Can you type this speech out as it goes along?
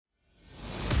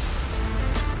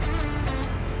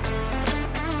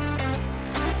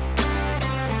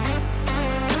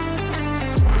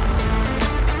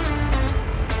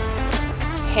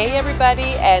Hey, everybody,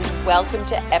 and welcome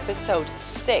to episode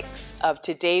 6 of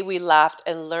Today We Laughed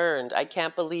and Learned. I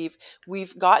can't believe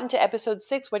we've gotten to episode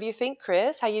 6. What do you think,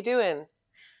 Chris? How you doing?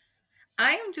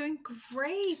 I am doing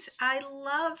great. I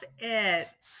love it.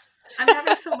 I'm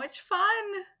having so much fun.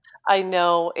 I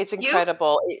know, it's You?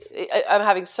 incredible. I'm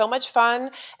having so much fun,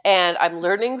 and I'm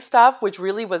learning stuff, which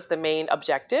really was the main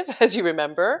objective, as you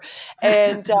remember.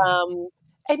 And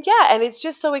and yeah, and it's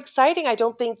just so exciting. I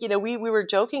don't think, we were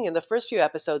joking in the first few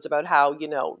episodes about how,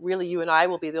 really you and I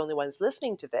will be the only ones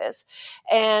listening to this.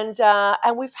 And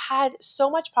we've had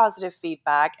so much positive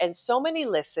feedback and so many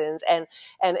listens and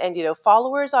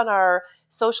followers on our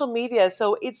social media.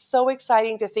 So it's so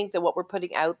exciting to think that what we're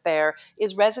putting out there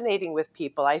is resonating with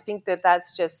people. I think that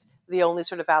that's just the only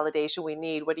sort of validation we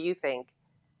need. What do you think?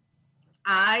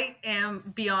 I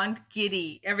am beyond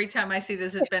giddy every time I see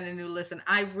this has been a new listen.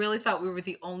 I really thought we were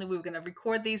going to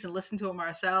record these and listen to them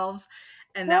ourselves,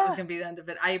 and that was Yeah. going to be the end of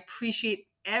it. I appreciate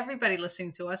everybody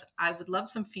listening to us. I would love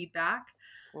some feedback.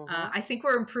 Hmm. I think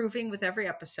we're improving with every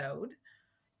episode.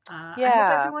 I hope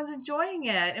Yeah. everyone's enjoying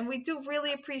it, and we do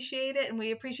really appreciate it, and we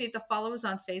appreciate the followers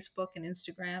on Facebook and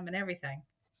Instagram and everything.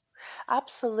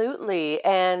 Absolutely.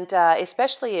 And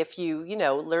especially if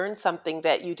learn something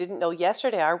that you didn't know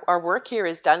yesterday, our work here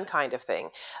is done kind of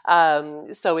thing.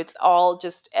 So it's all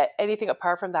just anything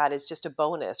apart from that is just a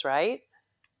bonus, right?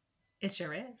 It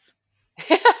sure is.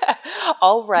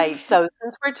 All right. So,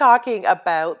 since we're talking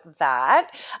about that,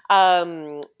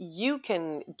 you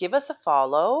can give us a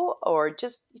follow or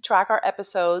just track our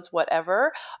episodes,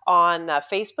 whatever, on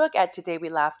Facebook at Today We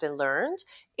Laughed and Learned,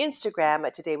 Instagram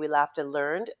at Today We Laughed and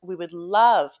Learned. We would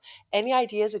love any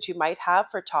ideas that you might have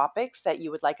for topics that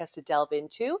you would like us to delve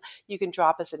into. You can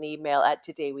drop us an email at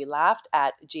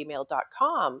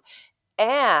todaywelaughed@gmail.com.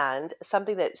 And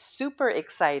something that's super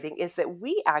exciting is that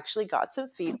we actually got some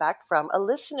feedback from a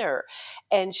listener,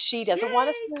 and she doesn't want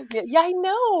us Yay! to. Yeah, I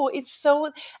know. It's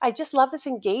so. I just love this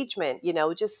engagement.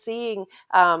 Just seeing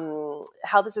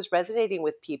how this is resonating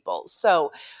with people.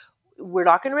 So we're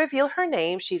not going to reveal her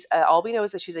name. She's all we know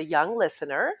is that she's a young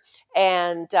listener,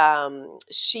 and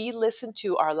she listened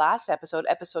to our last episode,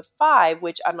 episode 5,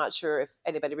 which I'm not sure if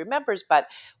anybody remembers, but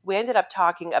we ended up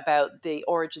talking about the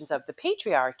origins of the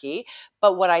patriarchy.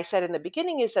 But what I said in the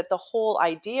beginning is that the whole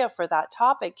idea for that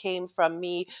topic came from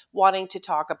me wanting to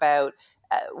talk about.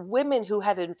 Women who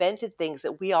had invented things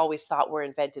that we always thought were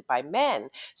invented by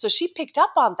men. So she picked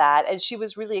up on that and she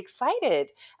was really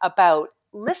excited about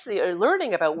listening or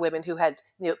learning about women who had,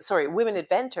 women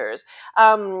inventors.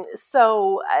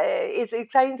 So it's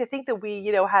exciting to think that we,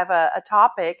 have a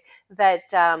topic that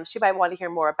she might want to hear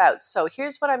more about. So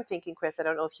here's what I'm thinking, Chris. I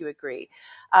don't know if you agree.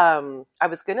 I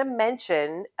was going to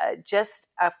mention just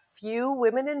a few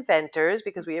women inventors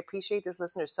because we appreciate this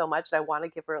listener so much, and I want to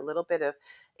give her a little bit of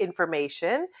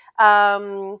information.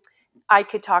 I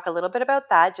could talk a little bit about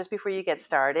that just before you get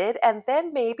started. And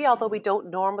then maybe, although we don't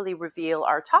normally reveal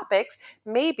our topics,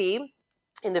 maybe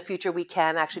in the future we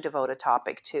can actually devote a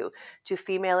topic to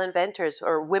female inventors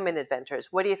or women inventors.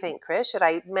 What do you think, Chris? Should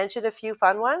I mention a few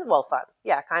fun ones? Well, fun.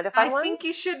 Yeah, kind of I fun think ones.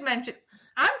 you should mention.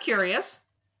 I'm curious.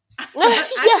 I say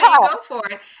you Yeah. go for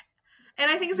it. And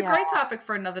I think it's a Yeah. great topic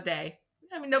for another day.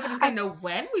 I mean, nobody's I going to know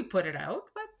when we put it out,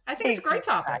 but I think it's a great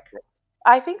topic. exactly.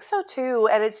 I think so too,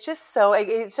 and it's just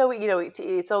it's so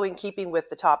in keeping with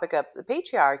the topic of the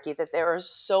patriarchy that there are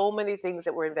so many things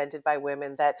that were invented by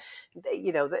women that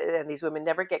and these women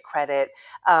never get credit.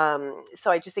 So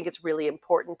I just think it's really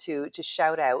important to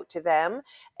shout out to them,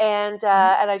 Mhm.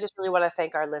 and I just really want to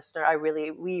thank our listener.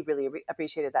 We really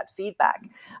appreciated that feedback.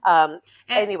 Um,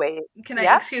 And anyway,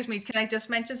 yeah. excuse me, can I just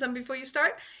mention something before you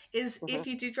start? Is Hmm. if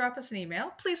you do drop us an email,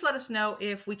 please let us know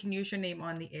if we can use your name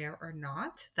on the air or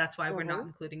not. That's why we're Hmm. not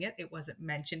including it. It wasn't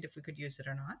mentioned if we could use it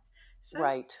or not. So,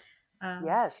 Right. um,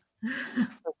 Yes.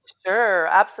 For sure.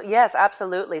 Absolutely. Yes,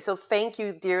 absolutely. So thank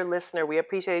you, dear listener. We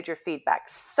appreciated your feedback.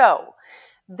 So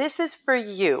this is for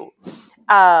you.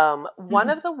 One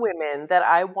of the women that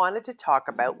I wanted to talk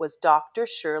about was Dr.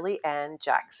 Shirley Ann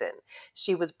Jackson.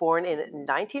 She was born in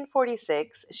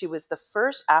 1946. She was the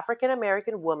first African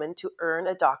American woman to earn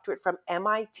a doctorate from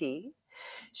MIT.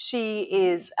 She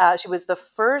was the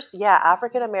first,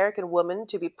 African American woman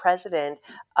to be president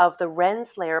of the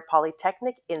Rensselaer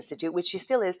Polytechnic Institute, which she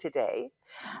still is today.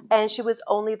 And she was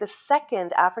only the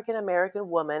second African American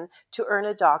woman to earn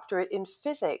a doctorate in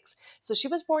physics. So she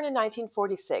was born in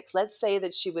 1946. Let's say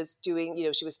that she was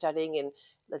she was studying in,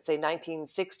 let's say,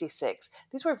 1966.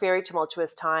 These were very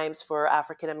tumultuous times for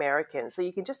African Americans. So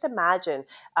you can just imagine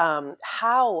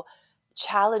how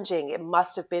challenging it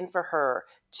must have been for her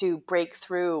to break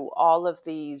through all of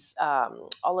this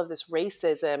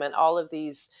racism and all of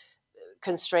these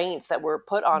constraints that were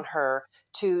put on her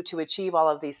to achieve all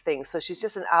of these things. So she's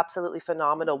just an absolutely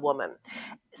phenomenal woman.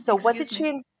 So what did Excuse me,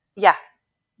 she? Yeah,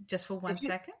 just for did one you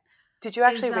second. did you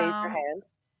Is actually raise your hand?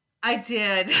 I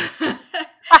did.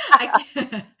 I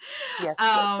can't.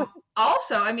 Yes, yes.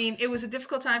 Also, I mean, it was a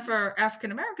difficult time for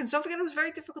African Americans. Don't forget, it was a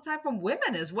very difficult time for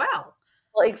women as well.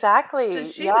 Well, So exactly.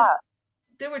 she Yeah, was.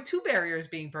 There were two barriers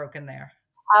being broken there.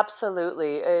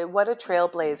 absolutely. What a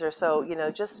trailblazer. So,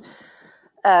 just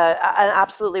an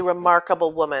absolutely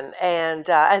remarkable woman. And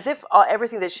as if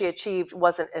everything that she achieved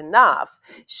wasn't enough,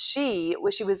 she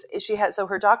had, so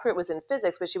her doctorate was in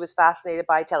physics, but she was fascinated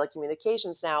by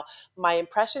telecommunications. Now, my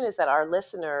impression is that our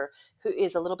listener, who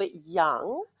is a little bit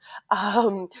young,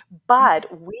 um, but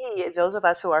those of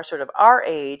us who are sort of our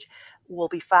age, will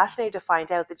be fascinated to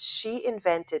find out that she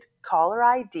invented caller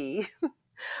ID,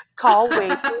 call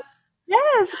waiting.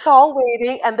 Yes, call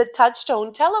waiting and the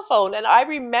touch-tone telephone. And I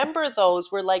remember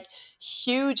those were like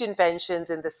huge inventions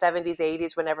in the 70s,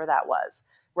 80s, whenever that was,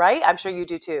 right? I'm sure you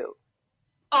do too.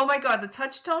 Oh my God, the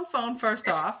touch tone phone, first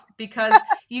off, because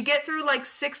you get through like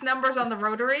six numbers on the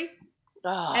rotary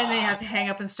and then you Oh, have to hang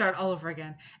up and start all over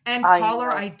again. And I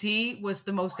caller know. ID was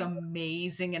the most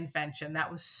amazing invention.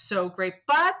 That was so great.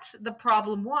 But the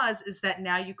problem is that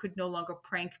now you could no longer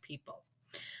prank people.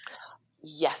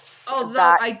 Yes, Although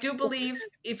that I do believe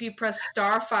if you press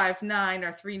 *59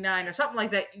 or 39 or something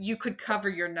like that, you could cover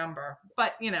your number.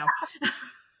 But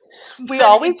we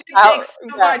but it always did found, take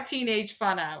some of yeah, our teenage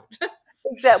fun out.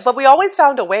 exactly. But we always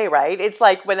found a way, right? It's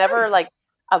like whenever like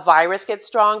a virus gets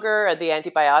stronger and the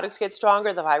antibiotics get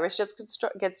stronger, the virus just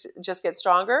gets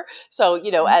stronger. So,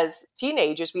 as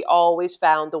teenagers, we always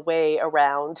found the way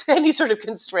around any sort of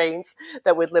constraints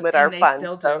that would limit our And they fun.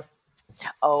 still So, do.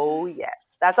 oh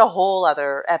yes, that's a whole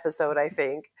other episode, I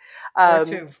think. Or Um,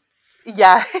 two.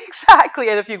 yeah, exactly,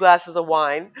 and a few glasses of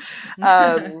wine.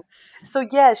 Um, so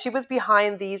yeah, she was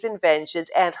behind these inventions,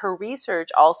 and her research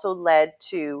also led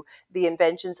to the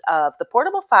inventions of the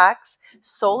portable fax,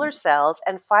 solar cells,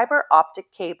 and fiber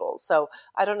optic cables. So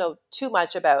I don't know too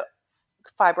much about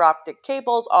fiber optic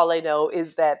cables. All I know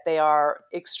is that they are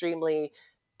extremely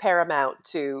paramount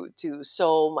to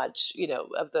so much,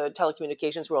 of the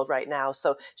telecommunications world right now.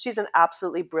 So she's an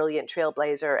absolutely brilliant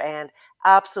trailblazer and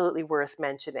absolutely worth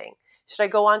mentioning. Should I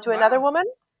go on to another Wow. woman?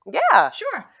 Yeah.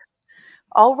 Sure.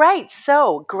 All right.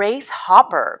 So Grace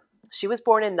Hopper. She was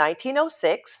born in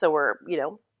 1906. So we're,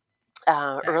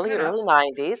 Backing early, it early up.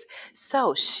 90s.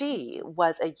 So she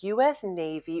was a U.S.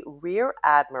 Navy Rear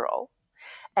Admiral,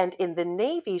 and in the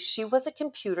Navy, she was a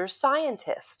computer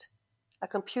scientist. A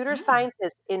computer Mm.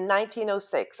 scientist in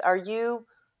 1906. Are you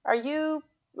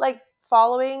like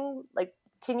following? Like,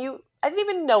 can you? I didn't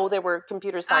even know there were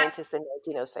computer I scientists in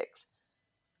 1906.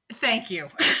 thank you.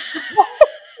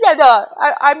 Yeah, no,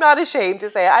 I'm not ashamed to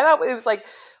say it. I thought it was like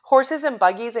horses and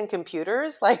buggies and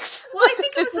computers. Like, Well, I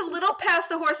think it was a little past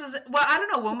the horses. Well, I don't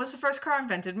know. When was the first car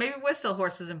invented? Maybe we're still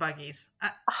horses and buggies.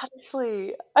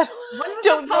 honestly, I When was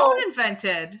a don't phone know.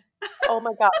 invented? Oh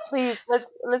my God, please,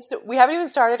 we haven't even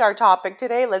started our topic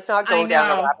today. Let's not I go down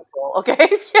the know. rabbit hole, okay?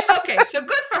 Yeah. Okay, so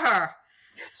good for her.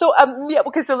 So, yeah,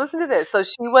 okay, so listen to this. So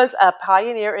she was a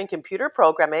pioneer in computer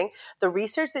programming. The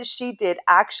research that she did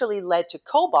actually led to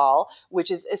COBOL,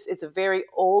 which is it's a very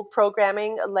old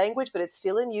programming language, but it's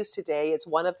still in use today. It's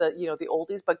one of the the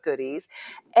oldies but goodies.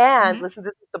 And Hmm. listen,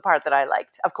 this is the part that I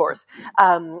liked. Of course,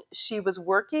 she was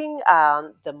working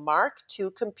on the Mark II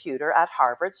computer at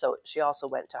Harvard, so she also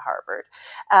went to Harvard.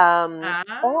 Um,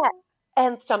 Ah,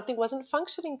 and something wasn't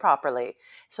functioning properly.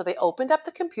 So they opened up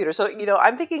the computer. So,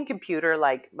 I'm thinking computer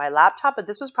like my laptop, but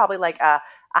this was probably like a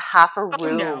half a oh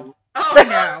no. room. Oh it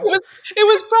no. was it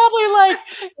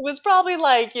was probably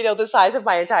like, the size of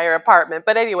my entire apartment.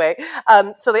 But anyway,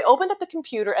 so they opened up the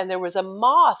computer and there was a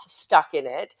moth stuck in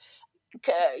it,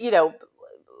 c- you know,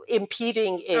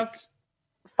 impeding Okay. its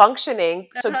functioning.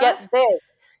 So Uh-huh. get this.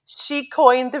 She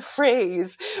coined the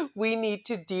phrase, we need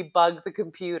to debug the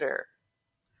computer.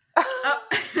 Oh,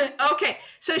 okay.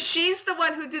 So she's the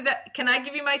one who did that. Can I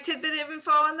give you my tidbit of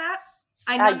info on that?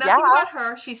 I know Yeah, nothing about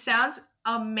her. She sounds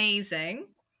amazing.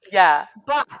 yeah.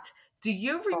 But do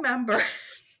you remember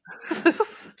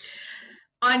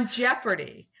on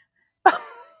Jeopardy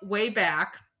way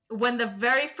back when the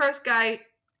very first guy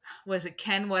was it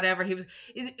Ken whatever he was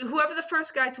whoever the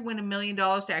first guy to win $1 million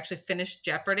to actually finish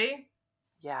Jeopardy?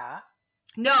 Yeah.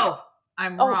 No,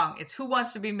 I'm Oh, wrong. It's Who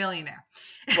Wants to Be a Millionaire.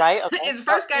 right. Okay. And the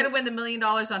Oh, first guy to win the $1 million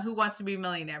on Who Wants to Be a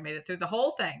Millionaire made it through the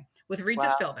whole thing with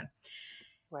Regis wow. Philbin.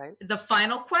 Right. The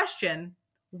final question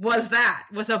was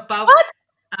about What?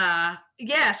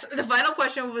 yes, the final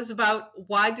question was about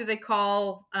why do they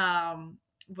call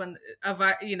when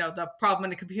the problem in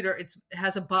the computer it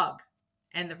has a bug,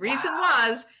 and the reason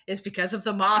Wow. is because of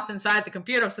the moth inside the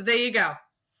computer. So there you go.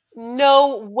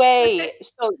 No way.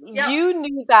 So Yep, you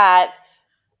knew that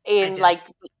I in did. like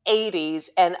the 80s,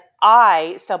 and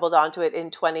I stumbled onto it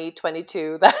in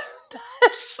 2022.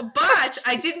 That's But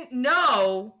I didn't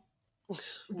know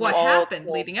what happened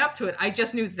okay. leading up to it. I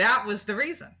just knew that was the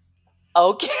reason.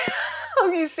 Okay.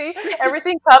 You see,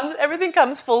 everything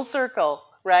comes full circle,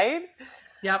 right?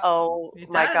 Yep, Oh it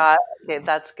my God. does. Okay,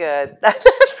 that's good.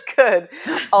 That's good.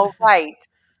 All right.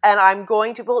 And I'm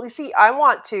going to, well, you see, I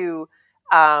want to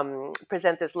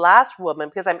present this last woman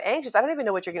because I'm anxious. I don't even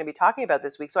know what you're going to be talking about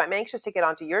this week. So I'm anxious to get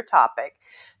onto your topic.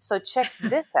 So check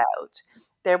this out.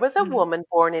 There was a Mhm. woman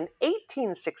born in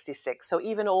 1866, so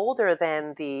even older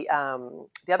than the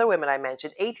other women I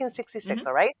mentioned. 1866, Mhm.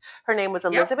 all right. Her name was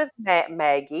Yep. Elizabeth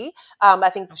Maggie. I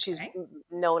think she's Okay.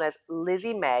 known as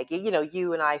Lizzie Maggie. You know,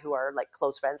 you and I, who are like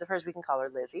close friends of hers, we can call her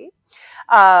Lizzie.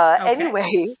 Okay.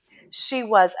 Anyway, she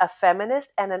was a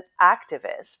feminist and an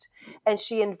activist, and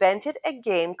she invented a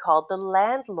game called the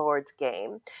Landlord's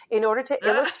Game in order to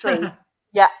illustrate.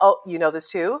 Yeah. Oh, you know this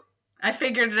too? I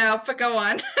figured it out, but go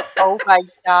on. Oh my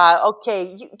God. Okay.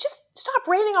 You just stop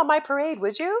raining on my parade,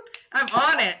 would you? I'm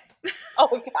on it. Oh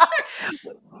my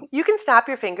God. You can snap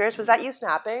your fingers. Was that you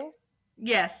snapping?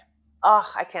 Yes. Oh,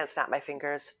 I can't snap my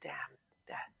fingers. Damn.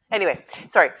 Anyway,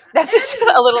 sorry. That's just a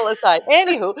Anywho. little aside.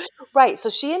 Anywho, right. So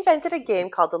she invented a game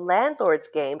called the Landlord's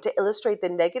Game to illustrate the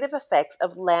negative effects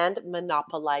of land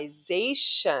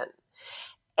monopolization.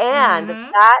 And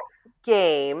Mm-hmm. that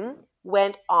game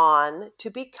went on to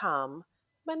become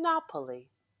Monopoly,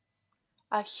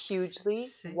 a hugely,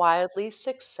 See. wildly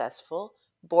successful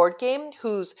board game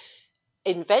whose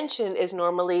invention is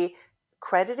normally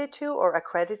credited to or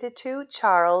accredited to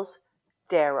Charles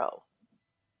Darrow.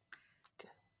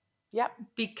 Yep.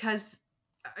 Because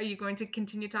are you going to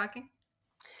continue talking?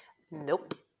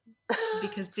 Nope.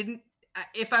 Because didn't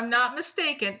if I'm not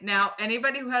mistaken, now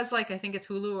anybody who has like I think it's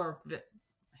Hulu or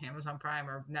Amazon Prime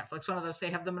or Netflix, one of those, they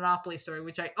have the Monopoly story,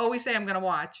 which I always say I'm going to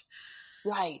watch.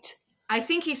 Right. I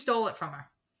think he stole it from her.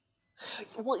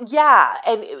 Well, yeah,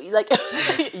 and like,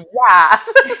 yeah.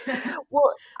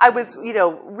 Well, I was,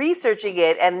 researching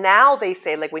it, and now they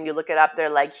say, like, when you look it up, they're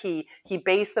like, he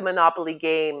based the Monopoly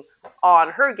game on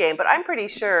her game. But I'm pretty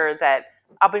sure that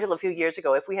up until a few years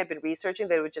ago, if we had been researching,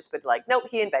 they would just been like, nope,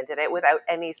 he invented it without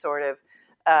any sort of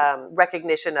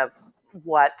recognition of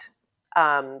what,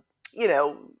 um, you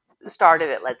know, started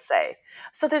it. Let's say.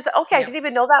 So there's okay. I Yep. didn't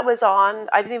even know that was on.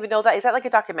 I didn't even know that. Is that like a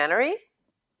documentary?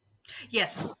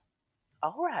 Yes.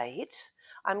 All right.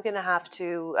 I'm going to have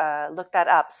to look that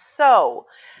up. So,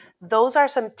 those are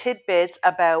some tidbits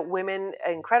about women,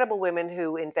 incredible women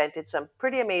who invented some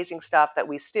pretty amazing stuff that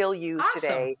we still use Awesome.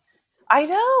 today. I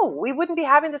know. We wouldn't be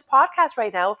having this podcast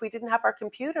right now if we didn't have our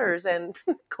computers and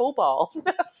COBOL.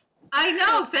 I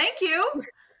know. Thank you.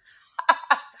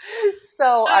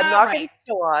 So I'm All not going right.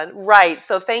 to go on. Right.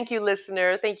 So thank you,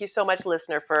 listener. Thank you so much,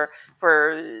 listener, for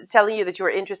telling you that you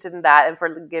were interested in that and for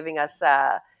giving us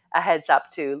a heads up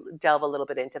to delve a little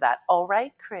bit into that. All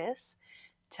right, Chris,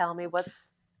 tell me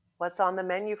what's on the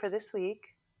menu for this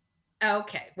week.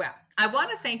 Okay. Well, I want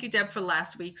to thank you, Deb, for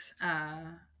last week's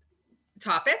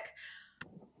topic.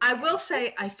 I will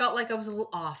say I felt like I was a little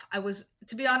off.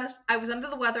 To be honest, I was under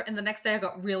the weather, and the next day I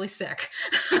got really sick.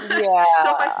 Yeah, So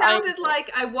if I I sounded like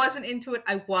I wasn't into it,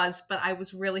 I was, but I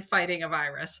was really fighting a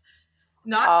virus,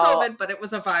 not oh COVID, but it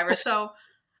was a virus. So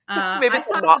maybe I it's a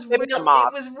thought mop. Maybe it's a it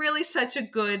mop. was really such a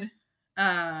good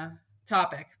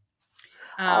topic.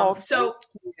 Oh, thank So,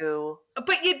 you.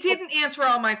 but you didn't answer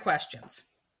all my questions,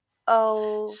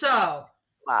 Oh, so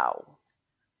wow.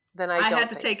 Then I I had don't to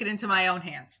think. take it into my own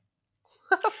hands.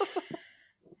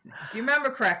 If you remember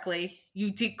correctly,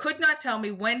 could not tell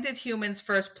me when did humans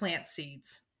first plant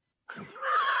seeds.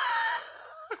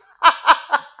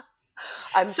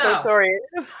 I'm so So, sorry.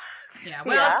 yeah,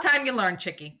 well, Yeah. it's time you learn,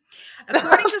 Chickie.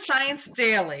 According to Science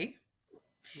Daily,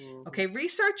 Mhm. okay,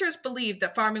 researchers believe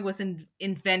that farming was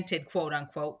invented, quote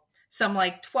unquote, some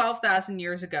like 12,000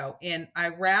 years ago in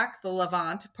Iraq, the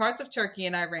Levant, parts of Turkey,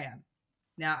 and Iran.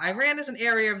 Now, Iran is an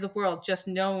area of the world first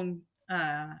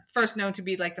known to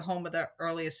be like the home of the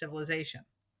earliest civilization.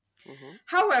 Mhm.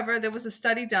 However, there was a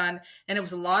study done, and it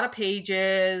was a lot of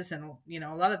pages, and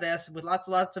a lot of this with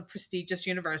lots of prestigious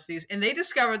universities, and they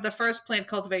discovered the first plant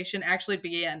cultivation actually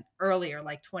began earlier,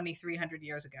 like 2,300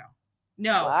 years ago.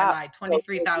 No, I Wow. lied, So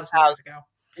 23,000 20,000. years ago.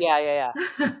 Yeah, yeah,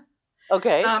 yeah.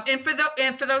 Okay.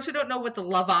 And for those who don't know what the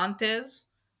Levant is,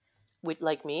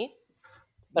 Like me,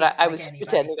 but yeah, I like was anybody.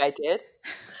 pretending I did.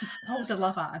 Oh, the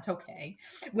Levant. Okay.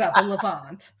 Well, the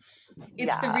Levant.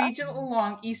 It's the Yeah. region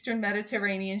along eastern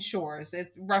Mediterranean shores.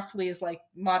 It roughly is like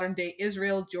modern day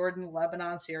Israel, Jordan,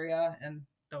 Lebanon, Syria, and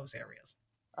those areas.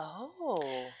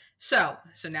 Oh. So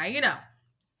now you know.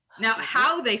 Now, Hmm.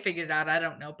 how they figured it out, I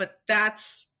don't know, but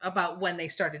that's about when they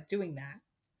started doing that.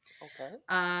 Okay.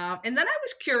 And then I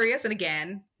was curious, and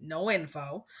again, no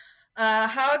info.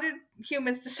 How did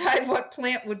humans decide what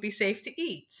plant would be safe to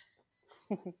eat?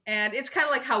 And it's kind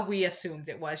of like how we assumed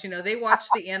it was. They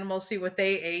watched the animals see what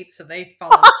they ate, so they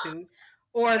followed suit.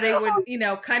 Or they would,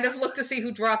 kind of look to see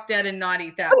who dropped dead and not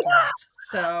eat that plant.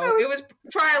 So it was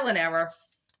trial and error.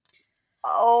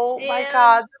 Oh my And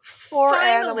God. Poor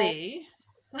animal. finally,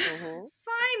 Hmm.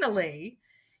 finally,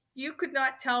 you could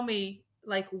not tell me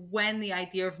like when the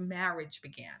idea of marriage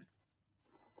began.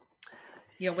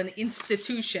 When the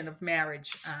institution of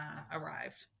marriage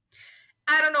arrived.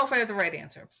 I don't know if I have the right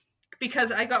answer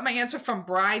because I got my answer from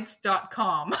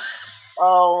brides.com.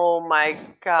 Oh my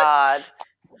God.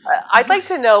 I'd like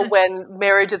to know when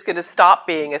marriage is going to stop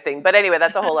being a thing. But anyway,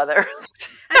 that's a whole other.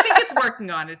 I think it's working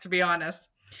on it, to be honest.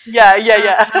 Yeah, yeah,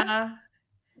 yeah. Uh,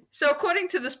 so, according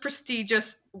to this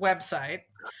prestigious website,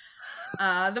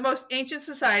 the most ancient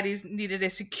societies needed a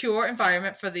secure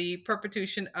environment for the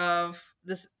perpetuation of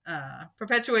the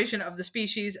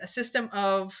species, a system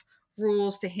of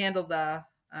rules to handle the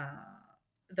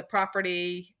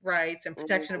property rights and Mhm,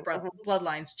 protection of mhm.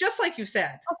 bloodlines, just like you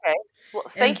said, Okay. Well,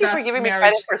 and thank you for thus giving me credit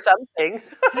marriage for something.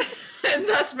 and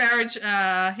thus marriage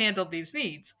handled these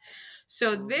needs.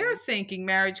 So they're Hmm. thinking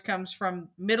marriage comes from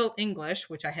Middle English,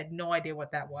 which I had no idea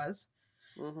what that was.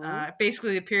 Hmm.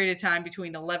 Basically, the period of time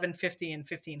between 1150 and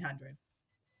 1500.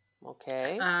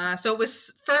 Okay. So it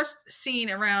was first seen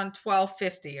around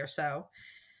 1250 or so,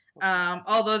 Okay.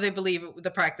 although they believe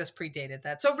the practice predated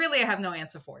that. So really, I have no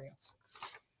answer for you.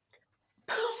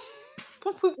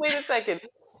 Wait a second.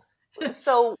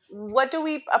 So, what do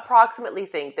we approximately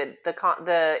think that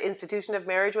the institution of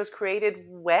marriage was created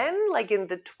when, like in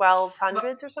the Well,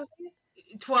 1200s or something?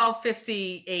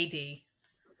 1250 AD.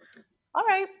 All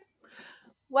right.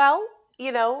 Well,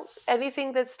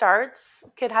 anything that starts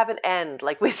can have an end,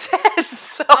 like we said.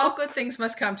 All So, good things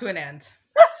must come to an end.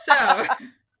 So now,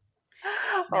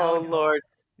 oh no, Lord.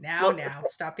 now, Well, now,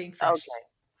 stop being okay. fish.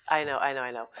 I know, I know,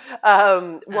 I know.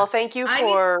 Uh, Well, thank you I need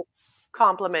for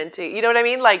complimenting. You know what I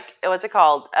mean? Like, what's it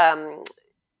called?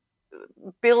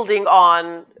 Building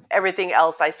on everything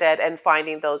else I said and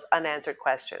finding those unanswered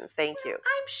questions. Thank you.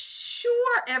 I'm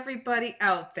sure everybody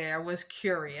out there was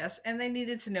curious and they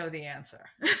needed to know the answer.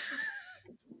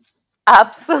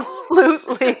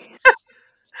 Absolutely.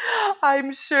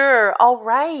 I'm sure. All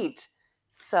right.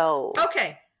 So,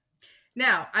 Okay.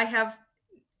 Now,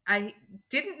 I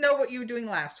didn't know what you were doing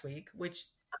last week, which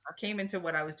came into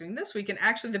what I was doing this week. And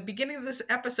actually, the beginning of this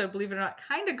episode, believe it or not,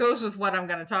 kind of goes with what I'm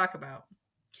going to talk about.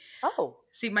 oh,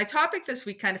 See, my topic this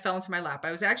week kind of fell into my lap.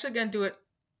 I was actually going to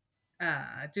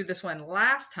do this one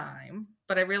last time,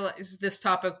 but I realized this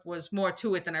topic was more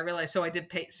to it than I realized. So I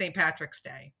did St. Patrick's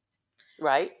Day.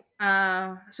 right.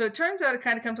 So it turns out it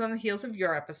kind of comes on the heels of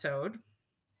your episode.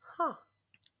 Huh.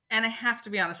 And I have to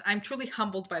be honest, I'm truly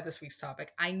humbled by this week's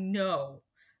topic. I know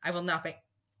I will not by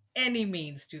any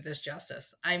means do this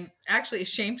justice. I'm actually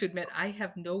ashamed to admit I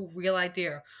have no real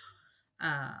idea.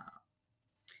 Uh,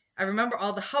 I remember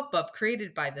all the hubbub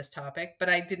created by this topic, but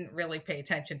I didn't really pay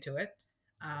attention to it.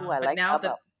 Ooh, I But like now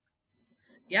hubbub. that,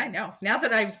 yeah, I know. Now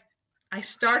that I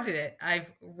started it, I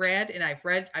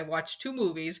watched two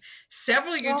movies,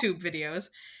 several Well, YouTube videos,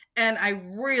 and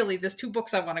there's two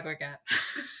books I want to go get.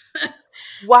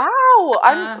 wow,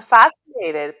 I'm uh,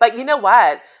 fascinated. But you know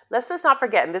what? Let's just not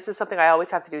forget, and this is something I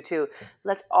always have to do too.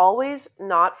 Let's always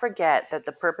not forget that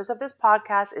the purpose of this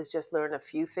podcast is just learn a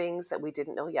few things that we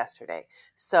didn't know yesterday.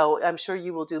 So I'm sure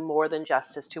you will do more than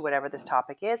justice to whatever this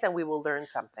topic is, and we will learn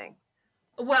something.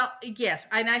 Well, yes,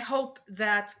 and I hope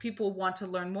that people want to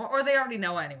learn more, or they already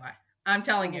know anyway. I'm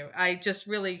telling Mhm. you, I just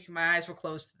really, my eyes were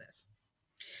closed to this.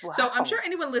 So I'm sure Wow.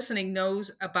 anyone listening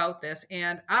knows about this,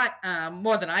 and I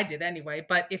more than I did anyway.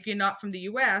 But if you're not from the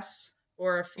U.S.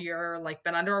 or if you're like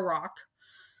been under a rock,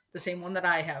 the same one that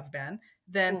I have been,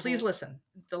 then Hmm. please listen.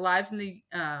 The lives in the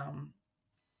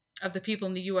of the people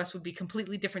in the U.S. would be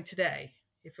completely different today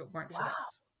if it weren't for Wow.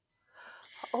 this.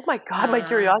 Oh my God, my Uh,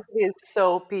 curiosity is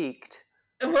so piqued.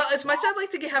 Well, as much as I'd like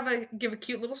to give a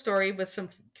cute little story with some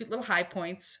cute little high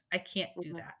points, I can't do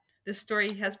Hmm. that. This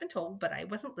story has been told, but I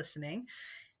wasn't listening,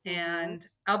 Hmm. and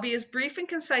I'll be as brief and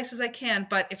concise as I can.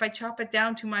 But if I chop it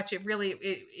down too much, it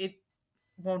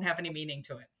won't have any meaning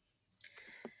to it.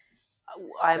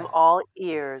 I'm So all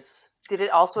ears. Did it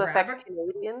also grab affect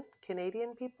a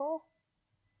Canadian people?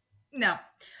 No.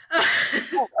 Oh,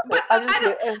 okay. But I'm just I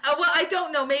gonna. don't. Well, I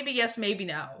don't know. Maybe yes, maybe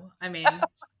no. I mean,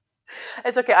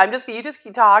 It's okay. I'm just. You just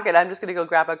keep talking. I'm just gonna go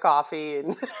grab a coffee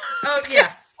and. oh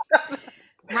yeah, run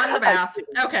the I'm bath.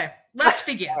 kidding. Okay, All let's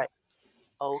begin. right.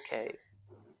 Okay.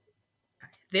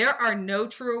 There are no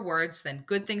truer words than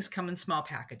good things come in small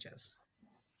packages.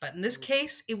 But in this Mhm.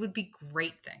 case, it would be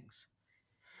great things.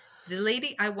 The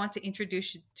lady I want to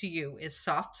introduce to you is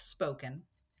soft spoken,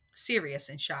 serious,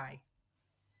 and shy.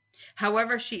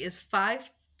 However, she is 5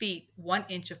 feet 1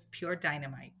 inch of pure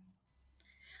dynamite.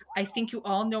 I think you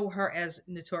all know her as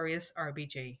Notorious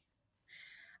RBG.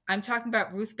 I'm talking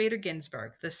about Ruth Bader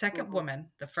Ginsburg, the second Mhm.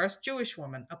 woman, the first Jewish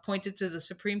woman appointed to the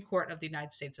Supreme Court of the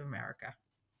United States of America.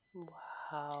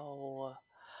 Wow.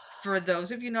 For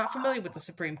those of you not familiar with the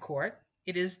Supreme Court,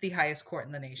 it is the highest court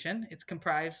in the nation. It's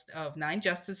comprised of 9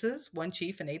 justices, 1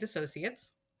 chief, and 8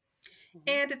 associates. Mhm.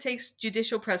 And it takes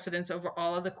judicial precedence over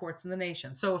all other courts in the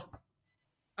nation. So if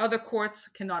other courts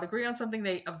cannot agree on something,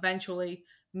 they eventually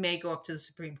may go up to the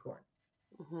Supreme Court.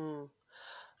 Mhm.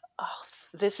 Oh,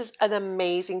 this is an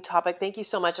amazing topic. Thank you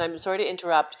so much. I'm sorry to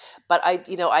interrupt, but I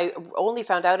only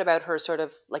found out about her sort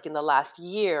of like in the last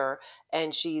year,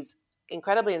 and she's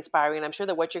incredibly inspiring. And I'm sure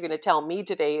that what you're going to tell me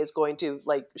today is going to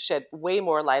like shed way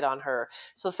more light on her.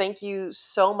 So thank you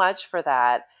so much for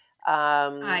that.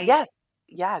 I Yes,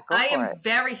 yeah, go I for am it.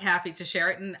 very happy to share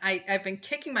it, and I've been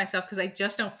kicking myself because I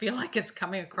just don't feel like it's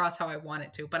coming across how I want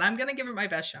it to. But I'm going to give it my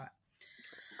best shot.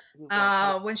 You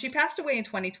go. When she passed away in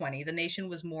 2020, the nation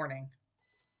was mourning.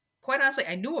 Quite honestly,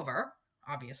 I knew of her,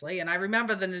 obviously, and I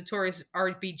remember the notorious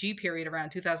RBG period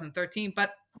around 2013,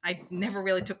 but I never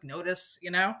really took notice,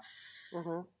 you know?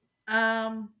 Mm-hmm.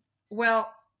 Um,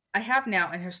 well, I have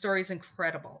now, and her story is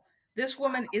incredible. This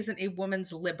woman isn't a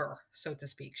woman's liber, so to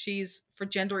speak. She's for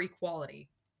gender equality.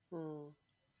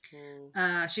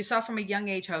 Mm-hmm. She saw from a young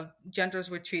age how genders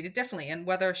were treated differently, and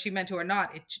whether she meant to or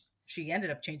not, she ended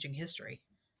up changing history.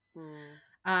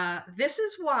 Mm-hmm. This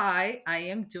is why I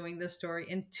am doing this story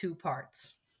in 2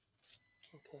 parts,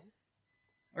 Okay.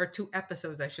 or 2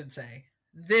 episodes, I should say.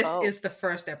 This Oh, is the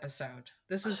first episode.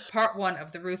 This is part 1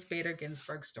 of the Ruth Bader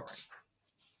Ginsburg story.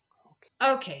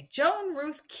 Okay, Joan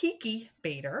Ruth Kiki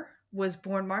Bader was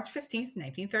born March 15th,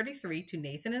 1933, to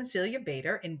Nathan and Celia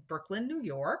Bader in Brooklyn, New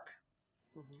York.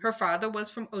 mm-hmm. Her father was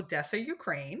from Odessa,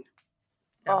 Ukraine.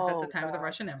 That was at the Oh time of the God.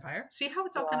 Russian Empire. See how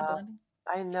it's all kind of Wow. blending?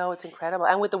 I know it's incredible.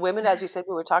 And with the women, as you said,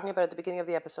 we were talking about at the beginning of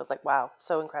the episode, like, wow,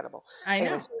 so incredible. I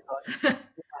Anyway, know. sorry, go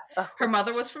on. Her Oh.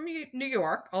 mother was from New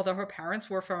York, although her parents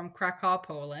were from Krakow,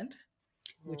 Poland,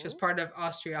 which was Mhm. part of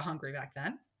Austria Hungary back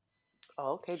then.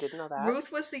 Oh, okay, didn't know that.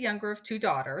 Ruth was the younger of 2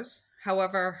 daughters.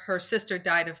 However, her sister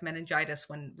died of meningitis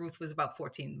when Ruth was about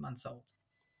 14 months old.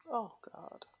 Oh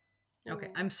God. Okay,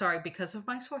 Mm. I'm sorry. Because of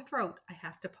my sore throat, I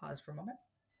have to pause for a moment.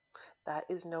 That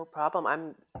is no problem.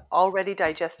 I'm already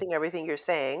digesting everything you're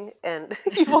saying, and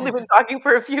you've only been talking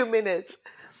for a few minutes.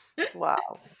 Wow.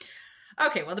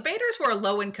 Okay, well, the Baders were a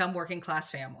low income working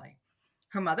class family.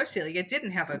 Her mother, Celia,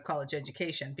 didn't have a college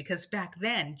education because back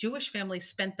then, Jewish families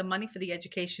spent the money for the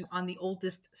education on the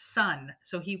oldest son,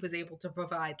 so he was able to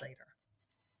provide later.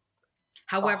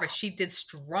 However, Oh. she did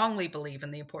strongly believe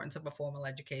in the importance of a formal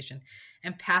education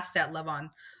and passed that love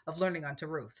on of learning on to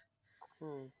Ruth.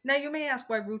 Mm. Now, you may ask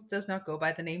why Ruth does not go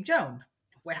by the name Joan.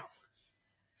 Well,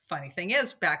 funny thing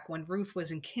is, back when Ruth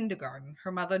was in kindergarten,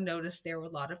 her mother noticed there were a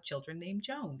lot of children named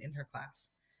Joan in her class.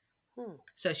 Hmm.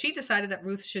 So she decided that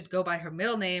Ruth should go by her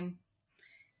middle name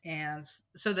and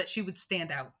so that she would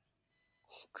stand out.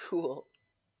 Cool.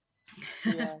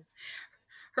 Yeah.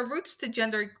 Her roots to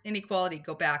gender inequality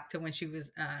go way back to when she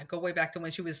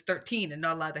was 13 and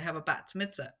not allowed to have a bat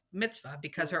mitzvah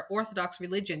because Mm. her Orthodox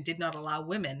religion did not allow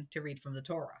women to read from the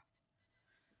Torah.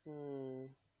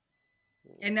 Mm.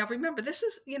 And now remember, this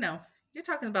is, you're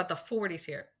talking about the 40s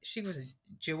here. She was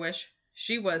Jewish.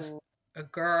 She was Mm. a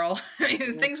girl. I mean,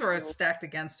 Mm. things were Mm. stacked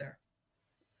against her.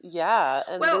 Yeah,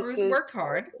 and Well, this Ruth is worked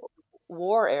hard.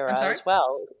 war I'm era sorry? as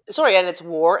well. Sorry, and it's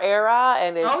war era,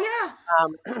 and Oh, it's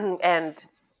yeah. and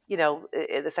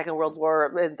the Second World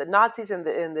War, the Nazis and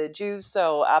the Jews.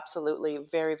 So absolutely,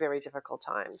 very very difficult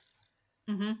time.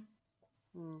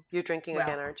 Hmm. You're drinking Well,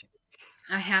 again, aren't you?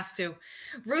 I have to.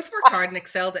 Ruth worked hard and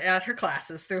excelled at her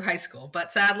classes through high school,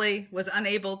 but sadly was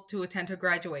unable to attend her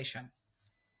graduation.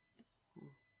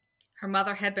 Her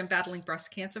mother had been battling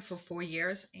breast cancer for 4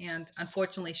 years, and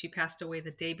unfortunately, she passed away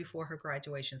the day before her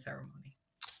graduation ceremony.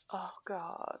 Oh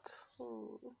God.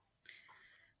 Mm.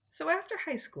 So after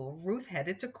high school, Ruth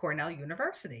headed to Cornell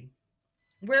University,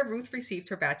 where Ruth received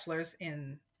her bachelor's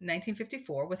in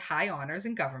 1954 with high honors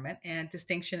in government and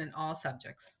distinction in all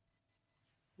subjects.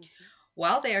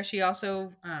 While there, she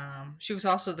was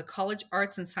also the College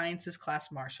Arts and Sciences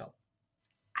class marshal.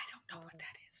 I don't know what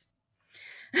that is.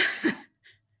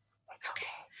 It's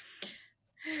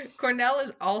Okay. Cornell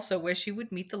is also where she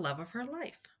would meet the love of her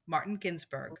life, Martin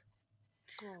Ginsburg,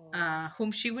 okay.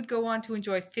 whom she would go on to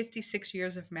enjoy 56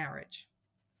 years of marriage.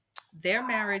 Their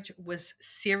marriage was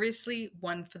seriously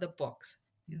one for the books.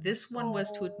 This one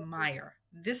was to Oh, admire.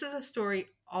 This is a story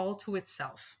all to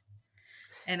itself.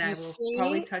 And I you will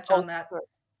probably see? touch Oh, on that. sorry.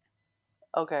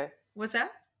 Okay. What's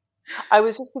that? I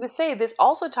was just going to say this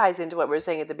also ties into what we were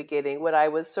saying at the beginning when I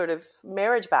was sort of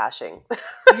marriage bashing.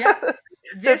 Yeah.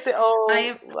 That This, the I oh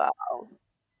am, wow.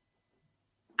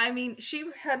 I mean, she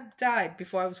had died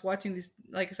before I was watching these,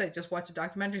 like I said, just watching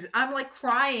documentaries. I'm like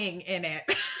crying in it.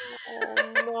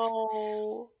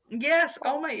 Oh no. Yes.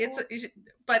 Oh my, Oh.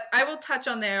 but I will touch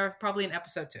on there probably in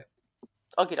episode 2.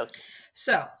 Okie dokie.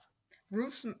 So,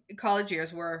 Ruth's college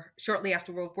years were shortly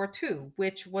after World War II,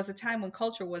 which was a time when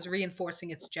culture was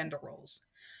reinforcing its gender roles.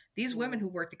 These women Mm, who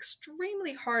worked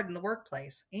extremely hard in the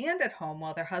workplace and at home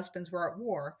while their husbands were at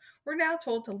war were now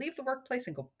told to leave the workplace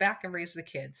and go back and raise the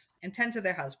kids and tend to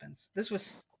their husbands. This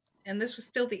was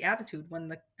still the attitude when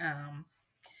the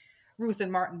Ruth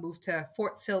and Martin moved to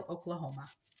Fort Sill,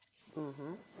 Oklahoma.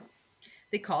 mm-hmm.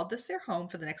 They called this their home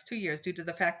for the next 2 years due to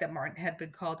the fact that Martin had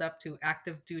been called up to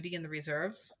active duty in the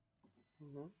reserves.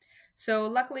 Mm-hmm. So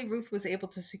luckily, Ruth was able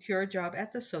to secure a job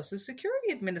at the Social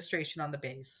Security Administration on the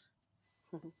base.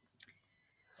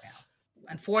 Well,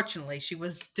 unfortunately, she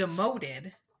was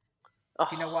demoted.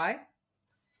 Do you know Oh why?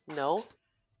 no.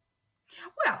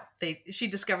 Well, she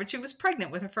discovered she was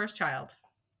pregnant with her first child,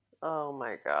 Oh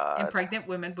my and god. pregnant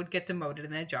women would get demoted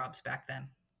in their jobs back then.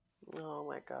 Oh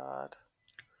my god.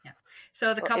 Yeah.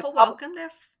 So the Well, couple welcomed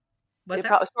their. What's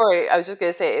that? sorry, I was just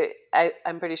gonna say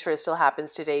I'm pretty sure it still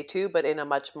happens today too, but in a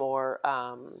much more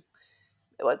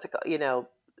what's it called?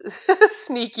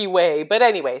 Sneaky way. But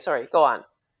anyway, sorry. Go on.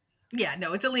 Yeah,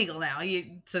 no, it's illegal now.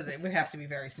 So they would have to be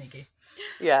very sneaky.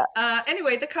 Yeah.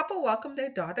 Anyway, the couple welcomed their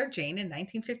daughter Jane in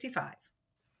 1955.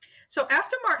 So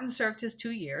after Martin served his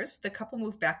 2 years, the couple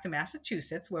moved back to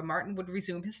Massachusetts, where Martin would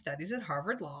resume his studies at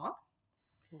Harvard Law.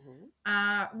 Hmm.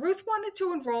 Ruth wanted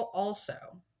to enroll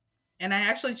also, and I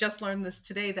actually just learned this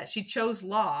today that she chose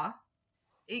law.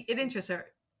 It interests her.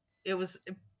 It was,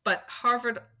 but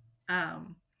Harvard,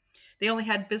 they only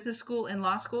had business school and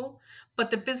law school,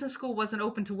 but the business school wasn't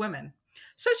open to women,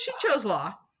 so she chose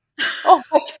law. Oh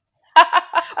my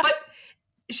But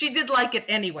she did like it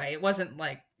anyway. It wasn't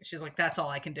like she's like that's all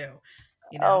I can do,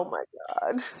 you know. oh my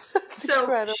god. That's So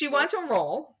she incredible. wanted to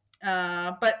enroll,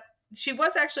 but she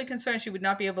was actually concerned she would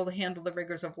not be able to handle the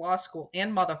rigors of law school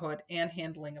and motherhood and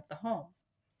handling of the home.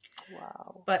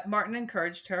 Wow. But Martin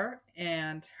encouraged her,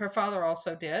 and her father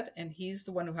also did, and he's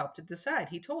the one who helped to decide.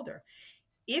 He told her,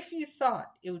 "If you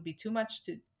thought it would be too much,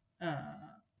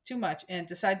 and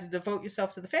decide to devote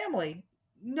yourself to the family,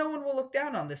 no one will look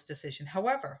down on this decision.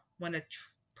 However, when a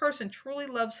person truly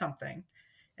loves something,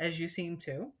 as you seem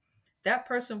to, that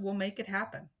person will make it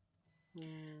happen."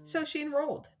 Mm. So she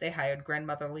enrolled. They hired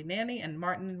grandmotherly nanny, and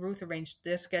Martin and Ruth arranged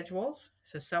their schedules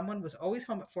so someone was always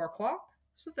home at 4 o'clock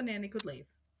so the nanny could leave.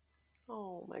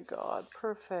 Oh my god.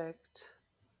 Perfect.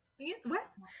 Yeah, well,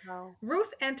 Wow.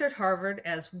 Ruth entered Harvard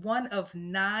as one of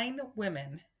 9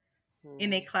 women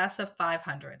in a Mm. class of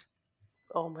 500.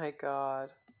 Oh my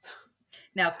god.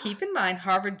 Now, keep in mind,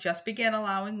 Harvard just began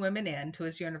allowing women in to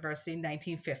its university in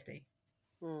 1950.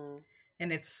 Mm.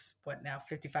 And it's, what now,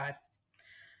 55?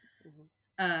 Mhm.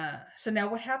 So now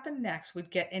what happened next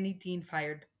would get any dean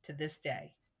fired to this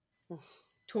day.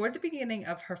 Toward the beginning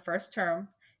of her first term,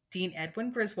 Dean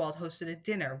Edwin Griswold hosted a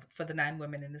dinner for the 9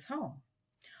 women in his home.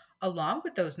 Along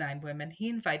with those 9 women, he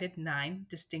invited 9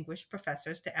 distinguished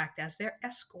professors to act as their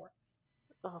escort.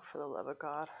 Oh, for the love of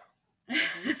God.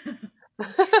 Mhm.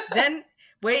 Then,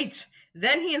 wait,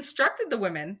 then he instructed the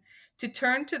women to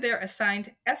turn to their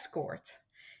assigned escort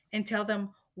and tell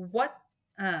them what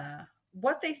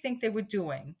they think they were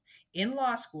doing in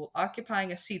law school,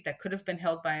 occupying a seat that could have been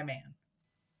held by a man.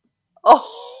 Oh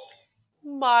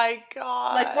my Like,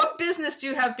 god. what business do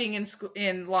you have being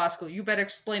in law school? You better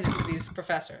explain it to these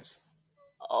professors.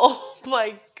 Oh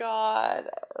my god.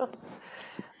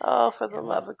 Oh, for the Yeah,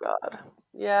 love well, of God.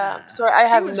 Yeah. Sorry, I she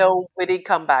have was no witty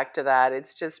comeback to that.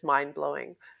 It's just mind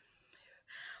blowing.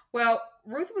 well.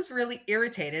 Ruth was really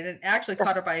irritated and actually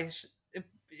caught her by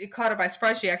it caught her by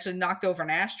surprise. She actually knocked over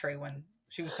an ashtray when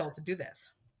she was told to do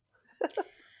this.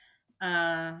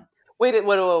 Uh, Wait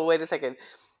a second.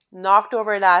 Knocked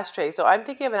over an ashtray. So I'm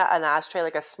thinking of an ashtray,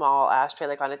 like a small ashtray,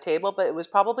 like on a table, but it was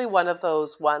probably one of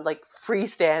those like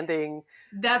freestanding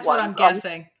that's what ones I'm on.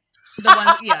 guessing. The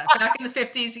one, yeah, back in the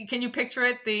 50s. Can you picture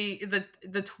it?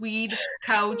 The tweed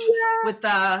couch Yeah. with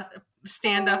the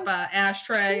stand up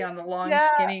ashtray on the long Yeah.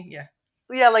 skinny. Yeah.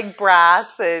 Yeah, like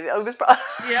brass and it was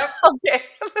Yep. okay.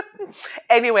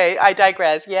 Anyway, I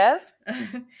digress. Yes?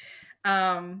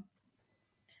 um,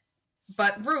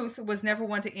 but Ruth was never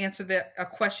one to answer a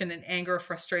question in anger or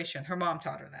frustration. Her mom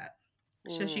taught her that.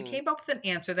 So she Mm. came up with an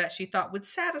answer that she thought would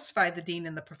satisfy the dean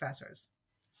and the professors.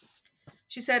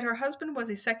 She said her husband was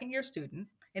a second year student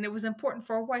and it was important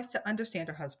for a wife to understand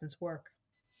her husband's work.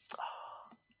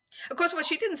 Of course, what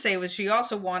she didn't say was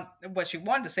what she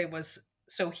wanted to say was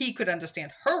so he could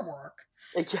understand her work,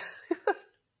 Yeah.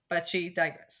 but she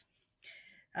digressed.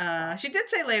 She did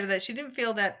say later that she didn't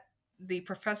feel that the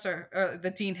professor or the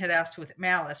dean had asked with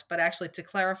malice, but actually to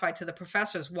clarify to the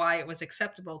professors why it was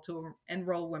acceptable to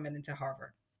enroll women into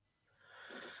Harvard.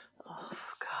 Oh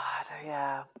God,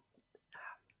 yeah.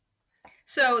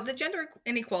 So the gender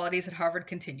inequalities at Harvard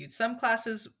continued. Some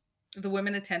classes the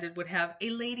women attended would have a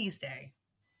ladies' day,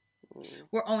 Mm.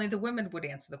 where only the women would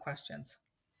answer the questions.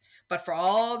 But for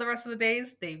all the rest of the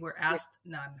days, they were Yeah. asked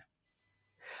none.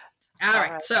 All All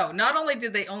right. right. So not only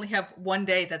did they only have one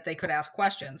day that they could ask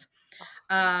questions,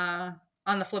 uh,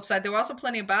 on the flip side, there were also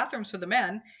plenty of bathrooms for the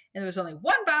men, and there was only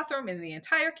one bathroom in the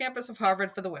entire campus of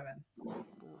Harvard for the women. Oh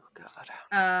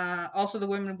God. Also, the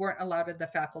women weren't allowed in the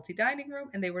faculty dining room,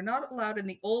 and they were not allowed in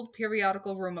the old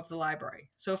periodical room of the library.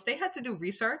 So if they had to do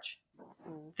research,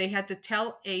 Mm. they had to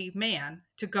tell a man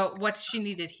to go what she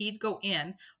needed. He'd go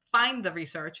in, find the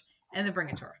research, and then bring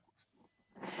it to her.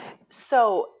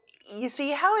 So you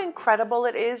see how incredible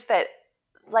it is that,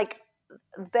 like,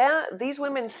 these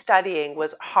women studying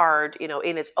was hard,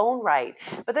 in its own right,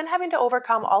 but then having to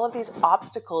overcome all of these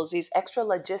obstacles, these extra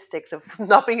logistics of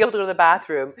not being able to go to the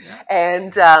bathroom, Yeah.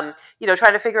 and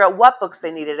trying to figure out what books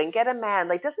they needed and get a man.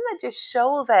 Like, doesn't that just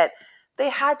show that they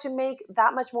had to make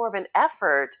that much more of an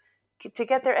effort to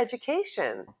get their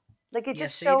education? Like, it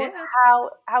just Yes, they shows did.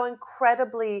 how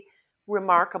incredibly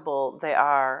remarkable they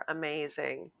are.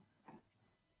 Amazing.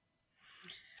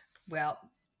 Well,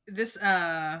 this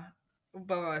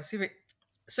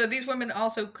so these women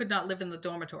also could not live in the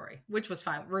dormitory, which was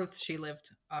fine. Ruth, she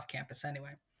lived off campus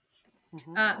anyway.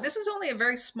 Mm-hmm. This is only a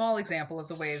very small example of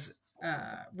the ways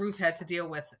Ruth had to deal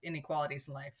with inequalities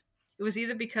in life. It was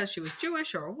either because she was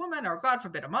Jewish or a woman or, God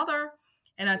forbid, a mother.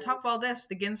 And on top of all this,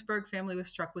 the Ginsburg family was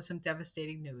struck with some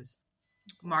devastating news.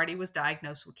 Marty was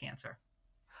diagnosed with cancer.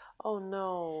 Oh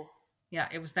no. Yeah,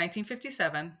 it was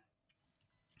 1957.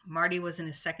 Marty was in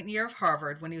his second year of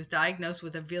Harvard when he was diagnosed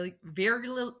with a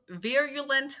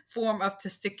virulent form of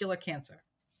testicular cancer.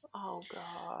 Oh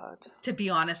God. To be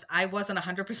honest, I wasn't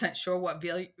 100% sure what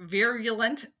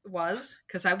virulent was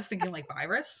because I was thinking like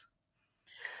virus.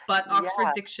 But Oxford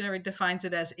Yeah. Dictionary defines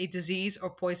it as a disease or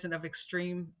poison of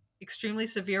extremely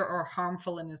severe or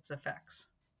harmful in its effects.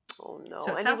 Oh So no. it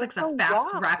And he sounds was like it's a so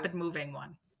fast, young. rapid moving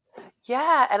one.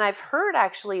 Yeah, and I've heard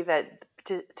actually that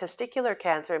testicular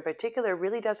cancer in particular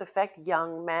really does affect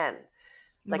young men.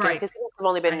 Like, Right. because he must have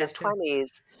only been I in his have to. 20s.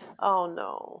 Oh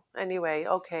no. Anyway,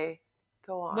 okay.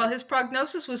 Go Well, on. his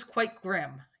prognosis was quite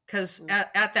grim because Mm.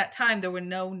 at that time there were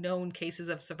no known cases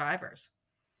of survivors.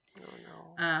 Oh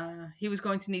no. He was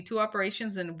going to need 2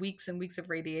 operations and weeks of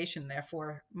radiation.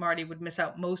 Therefore, Marty would miss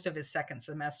out most of his second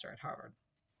semester at Harvard.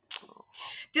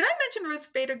 Did I mention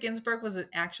Ruth Bader Ginsburg was an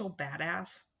actual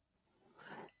badass?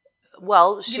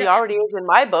 Well, You she know, already is in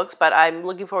my books, but I'm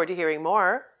looking forward to hearing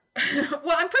more.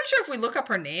 well, I'm pretty sure if we look up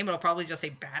her name, it'll probably just say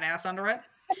badass under it.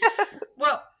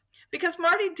 Well, because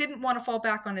Marty didn't want to fall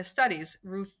back on his studies,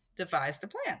 Ruth devised a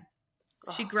plan.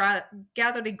 She Oh,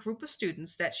 gathered a group of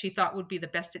students that she thought would be the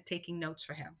best at taking notes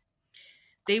for him.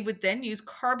 They would then use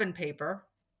carbon paper.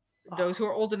 Those oh. who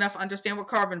are old enough understand what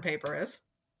carbon paper is.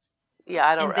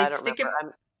 Yeah, And I they'd don't stick remember. it.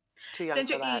 I'm too young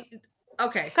Don't for that. you?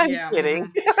 Okay, I'm yeah.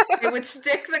 kidding. They would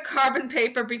stick the carbon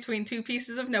paper between 2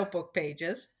 pieces of notebook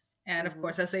pages. And of Hmm.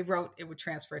 course, as they wrote, it would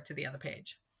transfer it to the other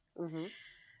page. Hmm.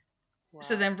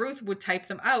 So Wow. then Ruth would type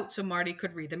them out so Marty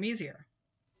could read them easier.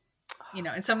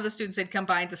 And some of the students they'd come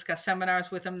by and discuss seminars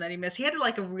with him that he missed. He had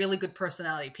like a really good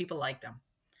personality. People liked him.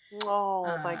 Oh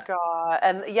my Uh, God.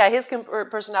 And yeah, his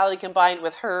personality combined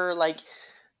with her like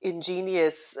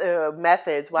ingenious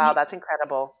methods. Wow, that's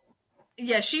incredible.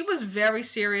 yeah, she was very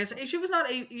serious. She was not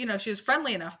she was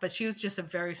friendly enough, but she was just a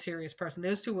very serious person.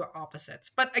 Those two were opposites.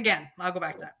 But again, I'll go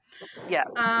back to Yeah.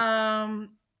 that.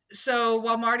 So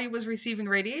while Marty was receiving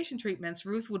radiation treatments,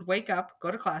 Ruth would wake up,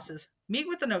 go to classes, meet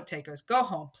with the note takers, go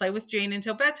home, play with Jane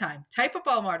until bedtime, type up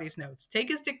all Marty's notes, take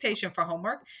his dictation for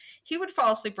homework. He would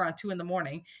fall asleep around 2 in the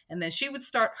morning, and then she would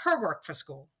start her work for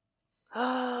school.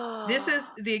 This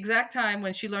is the exact time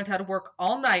when she learned how to work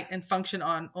all night and function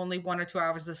on only 1 or 2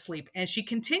 hours of sleep. And she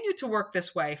continued to work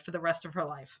this way for the rest of her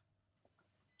life.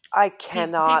 I Pe-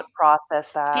 cannot pe-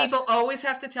 process that. People always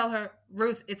have to tell her,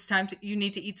 Ruth, it's time you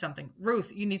need to eat something.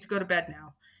 Ruth, you need to go to bed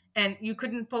now. And you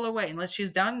couldn't pull away unless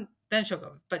she's done, then she'll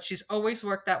go. But she's always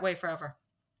worked that way forever.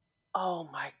 Oh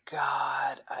my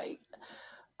God.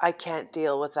 I can't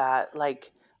deal with that.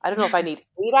 Like, I don't know if I need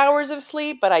 8 hours of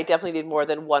sleep, but I definitely need more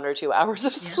than 1 or 2 hours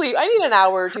of Yeah. sleep. I need an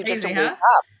hour or two just to Crazy, wake huh?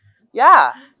 up.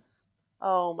 Yeah.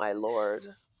 Oh my Lord.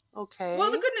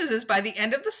 Well, the Okay. good news is by the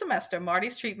end of the semester,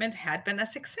 Marty's treatment had been a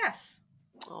success.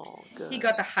 Oh, He good.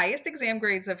 got the highest exam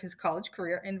grades of his college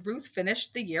career, and Ruth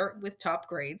finished the year with top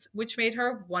grades, which made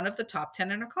her one of the top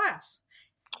 10 in her class.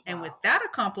 And Wow. with that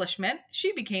accomplishment,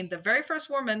 she became the very first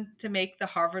woman to make the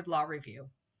Harvard Law Review.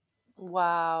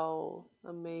 Wow.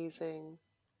 Amazing.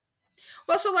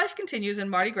 Well, so life continues, and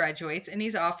Marty graduates, and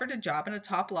he's offered a job in a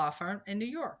top law firm in New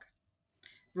York.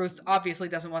 Ruth obviously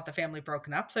doesn't want the family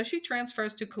broken up, so she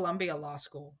transfers to Columbia Law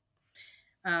School.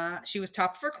 She was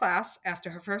top of her class after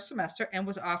her first semester and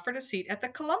was offered a seat at the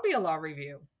Columbia Law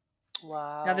Review.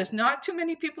 Now, there's Wow. not too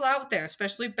many people out there,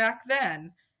 especially back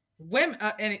then, women,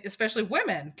 and especially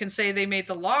women, can say they made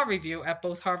the law review at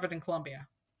both Harvard and Columbia.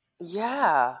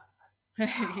 Yeah.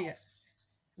 Yeah.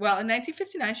 Well, in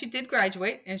 1959, she did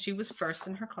graduate, and she was first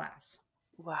in her class.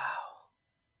 Wow.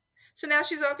 So now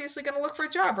she's obviously going to look for a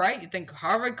job, right? You think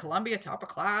Harvard, Columbia, top of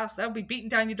class, that would be beating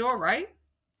down your door, right?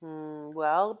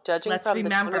 Well, judging Let's from the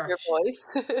tone of remember. your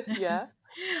voice, yeah.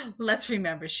 Let's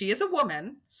remember, she is a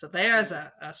woman, so there's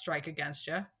Mm, a strike against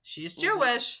you. She's mhm,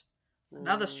 Jewish,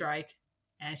 another mm, strike,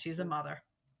 and she's a mm. mother.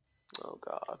 Oh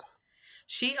God.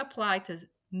 She applied to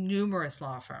numerous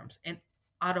law firms, and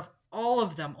out of all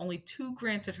of them, only two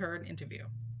granted her an interview.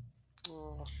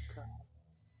 Oh God.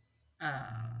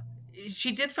 Uh,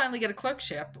 she did finally get a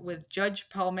clerkship with Judge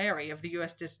Palmieri of the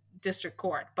U.S. District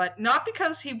Court, but not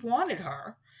because he wanted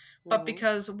her, but Hmm.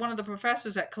 because one of the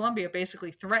professors at Columbia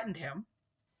basically threatened him.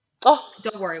 Oh,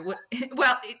 Don't worry. Well,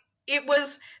 it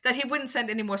was that he wouldn't send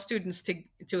any more students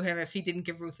to him if he didn't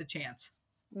give Ruth a chance.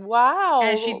 And wow.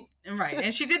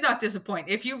 she did not disappoint.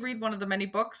 If you read one of the many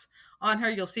books on her,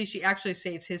 you'll see she actually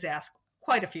saves his ass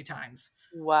quite a few times.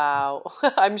 Wow.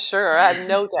 I'm sure. I have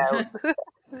no doubt.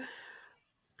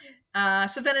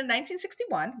 So then in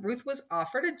 1961, Ruth was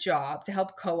offered a job to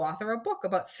help co author a book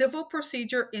about civil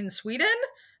procedure in Sweden.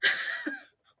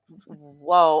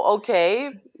 Whoa. Okay.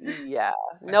 Yeah.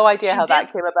 Well, No idea she how did.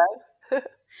 that came about.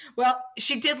 Well,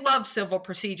 she did love civil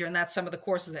procedure, and that's some of the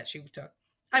courses that she took.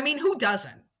 I mean, who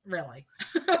doesn't, really?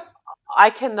 I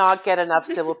cannot get enough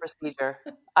civil procedure.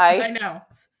 I I, know.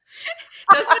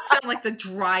 Doesn't it sound like the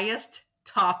driest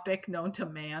topic known to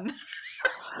man?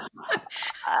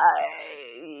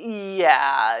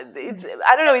 yeah.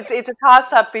 I don't know. It's a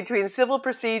toss up between civil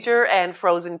procedure and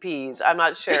frozen peas. I'm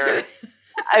not sure.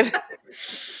 I,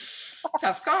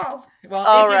 Tough call. Well,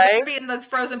 all if you're going to right. be in the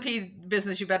frozen pea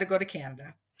business, you better go to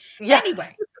Canada. Yeah.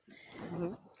 Anyway,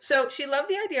 Mhm. so she loved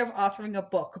the idea of authoring a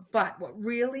book, but what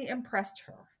really impressed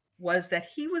her was that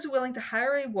he was willing to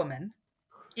hire a woman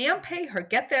and pay her,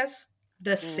 get this,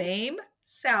 the Mhm. same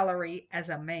salary as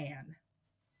a man.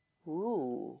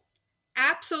 Ooh.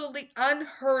 Absolutely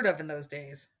unheard of in those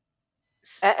days.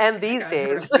 And Kind these of unheard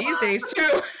days. of these days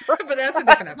too, but that's a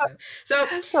different episode. So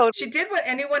Totally. she did what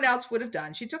anyone else would have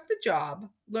done. She took the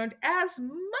job, learned as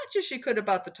much as she could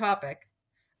about the topic.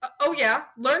 Oh Mhm. yeah,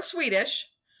 learned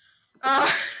Swedish. Uh,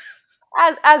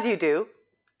 As you do.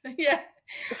 yeah.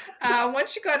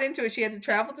 Once she got into it, she had to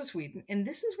travel to Sweden, and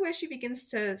this is where she begins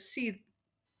to see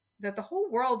that the whole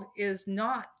world is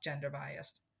not gender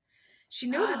biased. She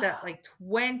noted that like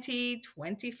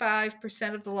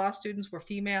 25% of the law students were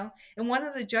female, and one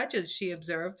of the judges she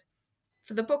observed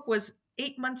for the book was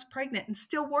 8 months pregnant and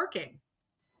still working.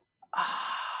 Oh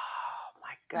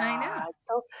my I know.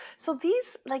 God. So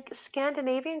these like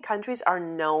Scandinavian countries are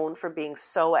known for being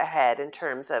so ahead in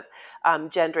terms of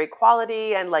gender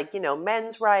equality and like,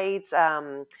 men's rights,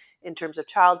 in terms of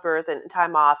childbirth and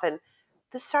time off. And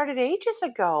this started ages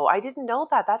ago. I didn't know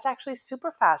that. That's actually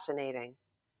super fascinating.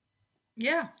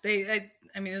 Yeah,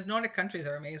 I mean, the Nordic countries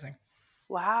are amazing.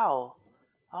 Wow.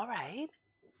 All right.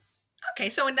 Okay,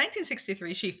 so in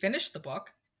 1963, she finished the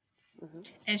book Mm-hmm.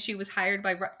 and she was hired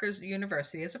by Rutgers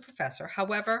University as a professor.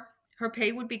 However, her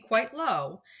pay would be quite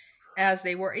low as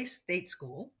they were a state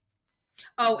school.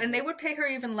 Oh, and Mm-hmm. they would pay her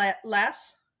even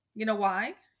less. You know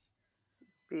why?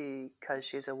 Because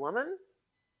she's a woman?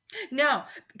 No,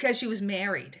 because she was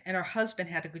married and her husband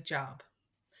had a good job.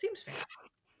 Seems fair.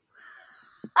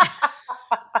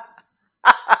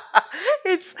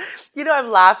 It's, I'm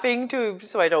laughing too,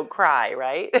 so I don't cry,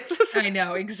 right? I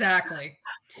know, exactly.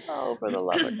 Oh, for the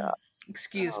love of God.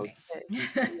 Excuse me. Okay.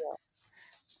 Yeah.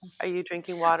 Are you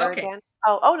drinking water Okay. again?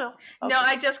 Oh no. No, Okay.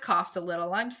 I just coughed a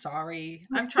little. I'm sorry.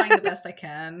 I'm trying the best I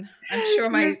can. I'm sure You're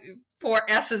my poor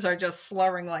S's are just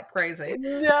slurring like crazy.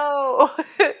 no.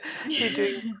 You're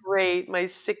doing great, my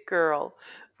sick girl.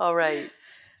 All right.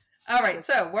 All right, Let's,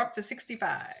 so we're up to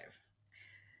 65.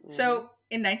 mhm. So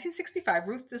in 1965,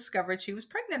 Ruth discovered she was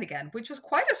pregnant again, which was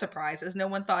quite a surprise as no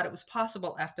one thought it was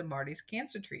possible after Marty's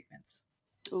cancer treatments.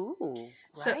 Ooh,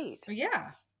 So, right.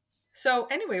 yeah. So,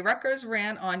 anyway, Rutgers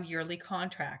ran on yearly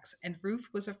contracts, and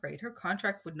Ruth was afraid her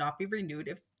contract would not be renewed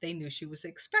if they knew she was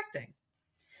expecting.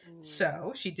 Mm.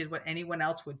 So, she did what anyone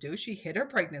else would do. She hid her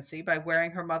pregnancy by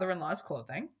wearing her mother in law's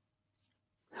clothing.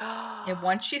 And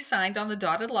once she signed on the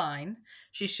dotted line,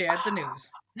 she shared the news.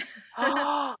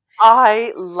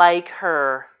 I like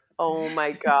her. Oh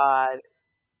my God.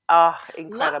 Ah, Luck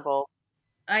incredible.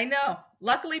 I know.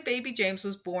 Luckily, baby James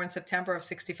was born September of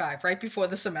 65, right before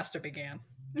the semester began.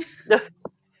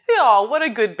 Oh, what a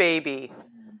good baby.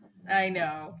 I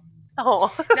know.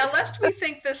 Oh. Now, lest we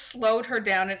think this slowed her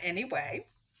down in any way,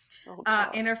 Oh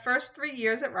God. in her first 3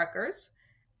 years at Rutgers,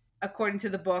 according to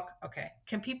the book, okay,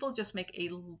 can people just make a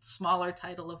smaller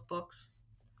title of books?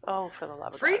 Oh, for the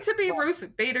love of Free God. to be What?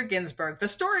 Ruth Bader Ginsburg, The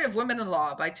Story of Women in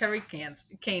Law by Terry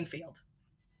Canfield.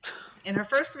 In her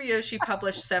first 3 years, she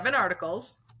published 7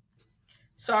 articles,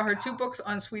 saw her 2 books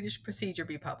on Swedish procedure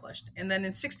be published. And then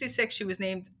in 66, she was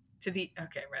named to the,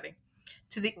 okay, ready,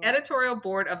 to the Mm. editorial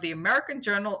board of the American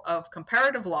Journal of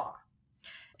Comparative Law.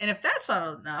 And if that's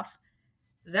not enough,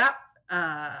 that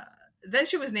then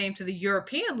she was named to the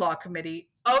European Law Committee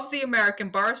of the American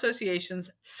Bar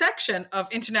Association's section of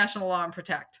International Law and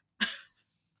Protect.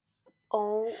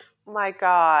 Oh my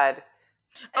God.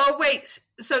 Oh, wait.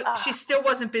 So she Ah. still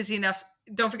wasn't busy enough.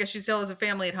 Don't forget, she still has a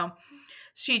family at home.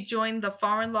 She joined the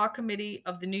Foreign Law Committee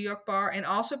of the New York Bar and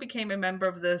also became a member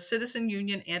of the Citizen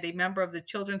Union and a member of the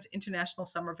Children's International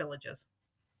Summer Villages.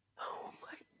 Oh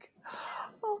my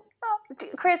God. Oh,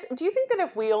 Chris, do you think that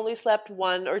if we only slept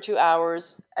 1 or 2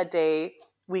 hours a day,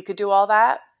 we could do all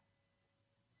that?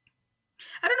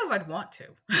 I don't know if I'd want to.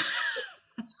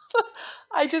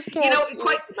 I just You can't know, get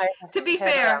quite my to be head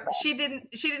around fair, that. she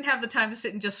didn't have the time to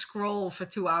sit and just scroll for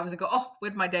 2 hours and go, oh,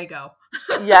 where'd my day go?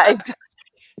 Yeah,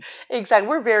 exactly.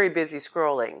 We're very busy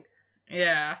scrolling.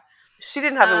 Yeah. She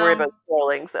didn't have to worry about Um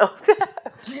scrolling. So,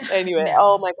 anyway, no.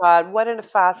 oh my God, what a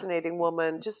fascinating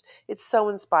woman. Just, it's so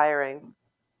inspiring.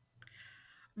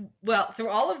 Well, through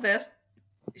all of this,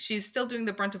 she's still doing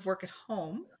the brunt of work at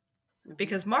home Hmm.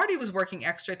 because Marty was working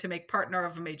extra to make partner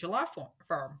of a major law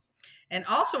firm. And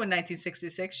also in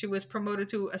 1966, she was promoted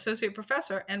to associate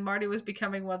professor, and Marty was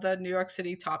becoming one of the New York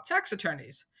City top tax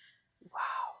attorneys.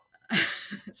 Wow.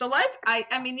 So life,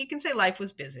 I mean, you can say life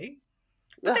was busy,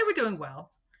 but they Ugh, were doing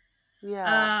well.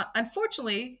 yeah.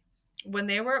 Unfortunately, when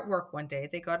they were at work one day,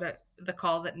 they got the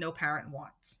call that no parent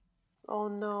wants. Oh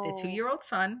Their two no. year old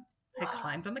son had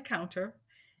climbed on the counter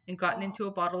and gotten Oh. into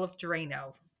a bottle of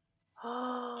Drano.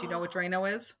 Do you know what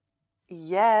Drano is?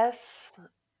 Yes.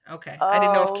 Okay. I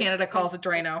didn't know if Oh, Canada calls it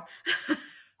Drano.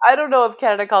 I don't know if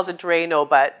Canada calls it Drano,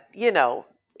 but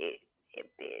i-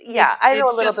 yeah, I know a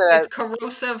It's little just bit it's of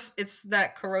corrosive. It's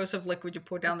that corrosive liquid you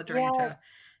pour down the drain yes.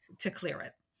 to clear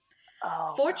it.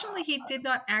 Oh Fortunately, God. he did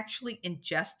not actually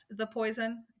ingest the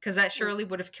poison because that surely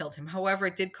would have killed him. However,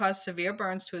 it did cause severe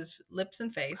burns to his lips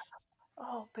and face.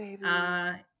 Oh baby.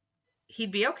 Uh,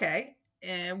 he'd be okay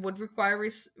and would require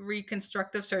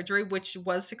reconstructive surgery, which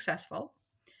was successful.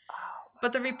 Oh my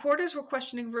But the reporters were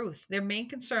questioning Ruth. Their main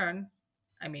concern,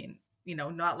 I mean,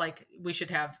 not like we should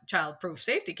have child-proof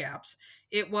safety caps.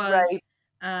 It was,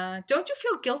 God. don't you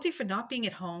feel guilty for not being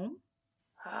at home?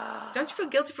 Don't you feel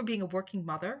Right. guilty for being a working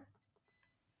mother?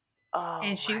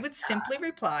 And Oh she my would simply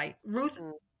reply, Ruth,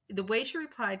 God. the way she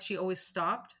replied, she always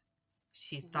stopped.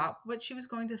 She Mm-hmm. thought what she was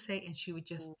going to say, and she would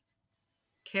just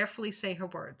carefully say her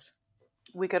words.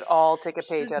 We could all take a She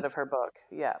page said, out of her book.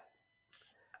 Yeah.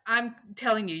 I'm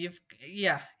telling you,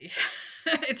 yeah,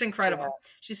 it's Yeah. incredible.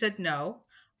 She said, no,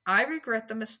 I regret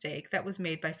the mistake that was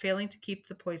made by failing to keep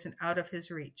the poison out of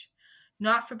his reach,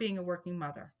 not for being a working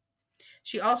mother.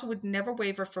 She also would never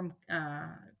waver from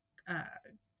uh,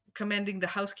 commending the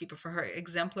housekeeper for her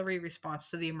exemplary response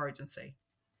to the emergency.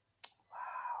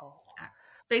 Wow.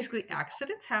 Basically,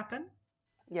 accidents happen.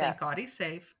 Yeah. Thank God he's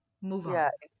safe. Move Yeah.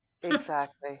 on.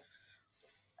 Exactly.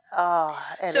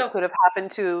 And it So, could have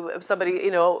happened to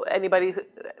somebody, anybody,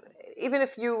 even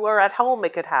if you were at home,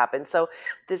 it could happen. So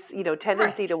this,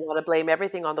 tendency right. to want to blame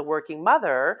everything on the working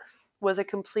mother was a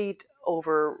complete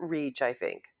overreach, I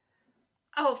think.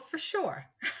 Oh, for sure.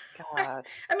 God.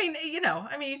 I mean,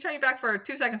 you turn your back for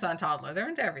 2 seconds on a toddler, they're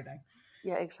into everything.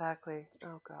 Yeah, exactly.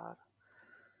 Oh God.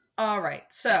 All right.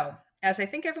 So, as I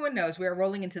think everyone knows, we are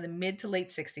rolling into the mid to late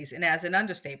 60s, and as an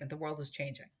understatement, the world is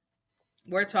changing.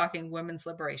 We're talking women's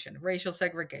liberation, racial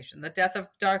segregation, the death of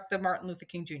Dr. Martin Luther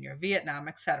King Jr., Vietnam,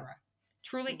 etc.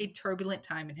 Truly a turbulent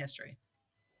time in history.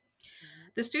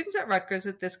 The students at Rutgers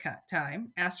at this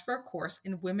time asked for a course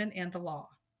in women and the law.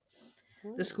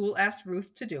 The Mm. school asked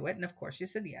Ruth to do it, and of course she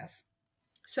said yes.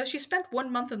 So she spent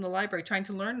 1 month in the library trying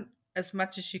to learn as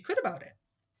much as she could about it.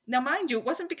 Now, mind you, it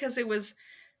wasn't because there was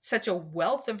such a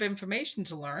wealth of information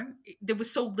to learn. There was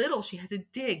so little she had to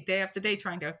dig day after day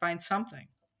trying to find something.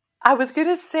 I was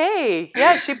gonna say,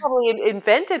 yeah, she probably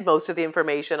invented most of the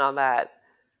information on that.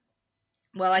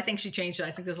 Well, I think she changed it.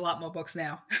 I think there's a lot more books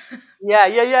now. Yeah,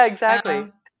 yeah, yeah, exactly.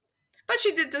 um, but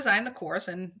she did design the course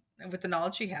and with the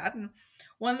knowledge she had. And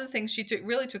one of the things she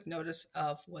really took notice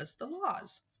of was the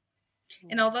laws.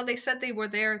 And Mm. although they said they were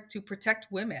there to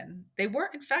protect women, they were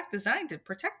in fact designed to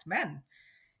protect men.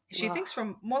 She Ugh, thinks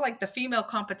from more like the female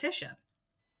competition.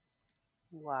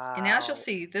 And as you'll wow.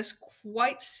 see, this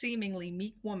quite seemingly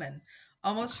meek woman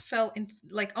almost fell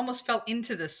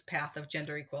into this path of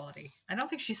gender equality. I don't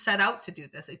think she set out to do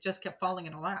this. It just kept falling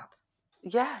in her lap.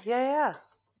 Yeah, yeah, yeah.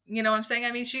 You know what I'm saying?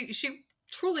 I mean, she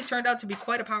truly turned out to be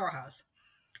quite a powerhouse.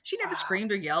 She never Wow.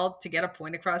 screamed or yelled to get a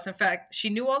point across. In fact, she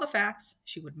knew all the facts.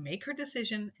 She would make her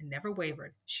decision and never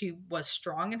wavered. She was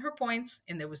strong in her points,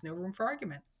 and there was no room for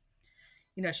argument.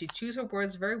 She'd choose her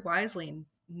words very wisely and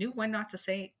knew when to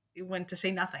say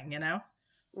nothing. Yeah,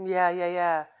 yeah,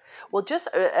 yeah. Well, just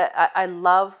I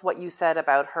love what you said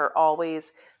about her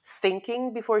always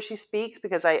thinking before she speaks,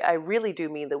 because I really do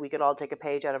mean that we could all take a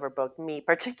page out of her book, me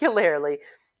particularly.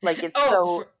 Like it's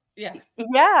Oh, so, yeah.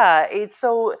 yeah, it's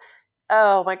so,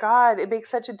 oh my God, it makes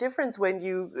such a difference when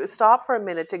you stop for a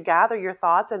minute to gather your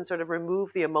thoughts and sort of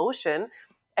remove the emotion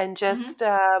and Hmm. just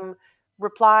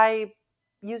reply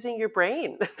using your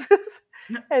brain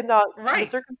and not the Right.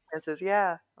 circumstances.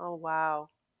 Yeah. Oh, wow.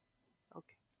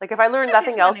 Okay. Like if I learned Okay,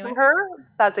 nothing so else from anyway, her,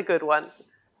 that's a good one.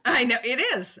 I know it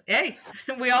is. Hey,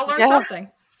 we all learned Yeah.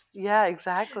 something. Yeah,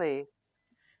 exactly.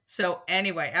 So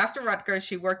anyway, after Rutgers,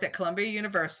 she worked at Columbia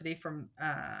University from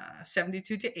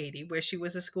 72 to 80, where she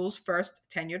was the school's first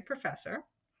tenured professor.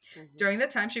 Hmm. During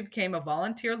that time, she became a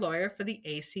volunteer lawyer for the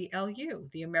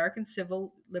ACLU, the American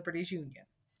Civil Liberties Union.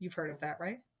 You've heard of that,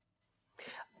 right?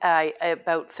 I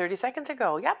about 30 seconds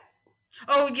ago. Yep.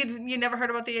 Oh, you never heard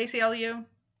about the ACLU?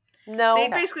 They No.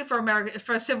 basically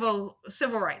for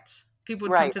civil rights. People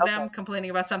would come Right. to Okay. them complaining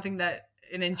about something that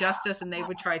an injustice, and they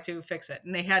would try to fix it.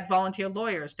 And they had volunteer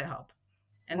lawyers to help.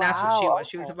 And that's what she Wow. was.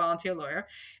 She was a volunteer lawyer.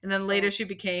 And then later Okay. she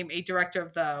became a director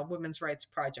of the Women's Rights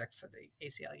Project for the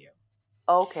ACLU.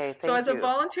 Okay. So Thank as a you.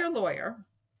 volunteer lawyer,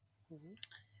 Mhm.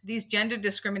 these gender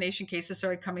discrimination cases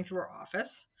started coming through her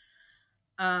office.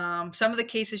 Some of the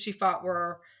cases she fought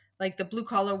were like the blue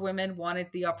collar women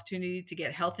wanted the opportunity to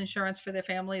get health insurance for their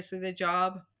families through their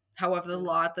job. However, the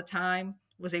law at the time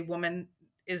was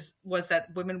that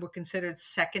women were considered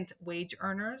second wage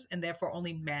earners, and therefore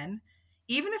only men,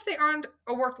 even if they earned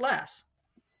or worked less,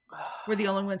 were the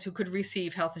only ones who could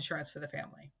receive health insurance for the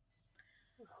family.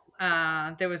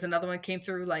 There was another one that came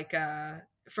through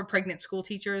for pregnant school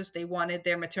teachers. They wanted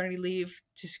their maternity leave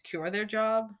to secure their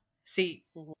job. See,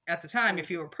 Mhm. at the time, Mhm.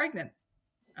 if you were pregnant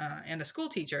and a school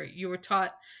teacher, you were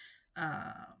taught,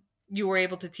 uh, you were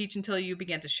able to teach until you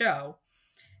began to show.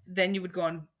 Then you would go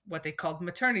on what they called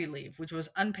maternity leave, which was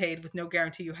unpaid with no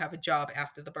guarantee you have a job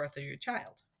after the birth of your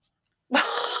child.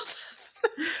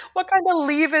 What kind of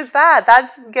leave is that?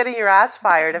 That's getting your ass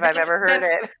fired if I've ever heard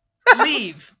That's it.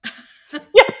 leave.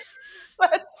 Yeah,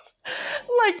 that's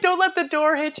like don't let the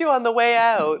door hit you on the way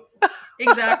out.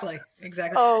 Exactly.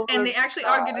 Oh And my they actually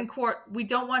argued God. in court, we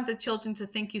don't want the children to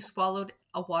think you swallowed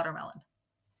a watermelon.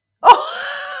 Oh.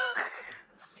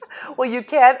 Well, you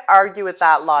can't argue with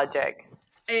that logic.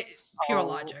 Pure Oh.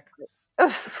 logic.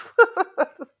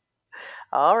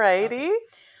 All Okay. righty.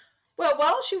 Well,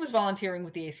 while she was volunteering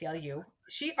with the ACLU,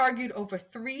 she argued over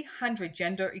 300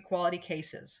 gender equality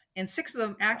cases, and six of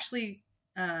them actually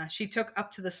she took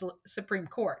up to the Supreme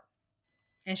Court,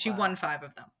 and she Wow. won five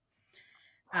of them.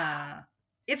 Uh,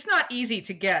 it's not easy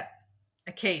to get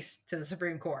a case to the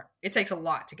Supreme Court. It takes a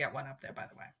lot to get one up there, by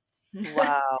the way.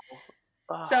 Wow.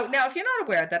 Oh. So now, if you're not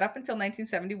aware that up until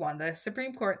 1971, the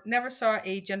Supreme Court never saw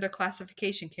a gender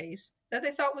classification case that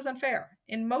they thought was unfair.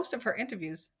 In most of her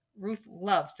interviews, Ruth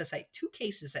loves to cite two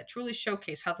cases that truly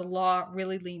showcase how the law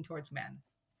really leaned towards men.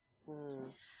 Hmm.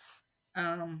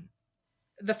 Um,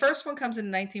 the first one comes in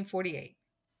 1948,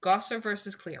 Gosser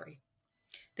versus Cleary.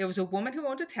 There was a woman who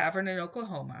owned a tavern in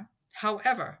Oklahoma.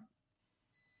 However,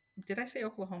 did I say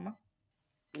Oklahoma?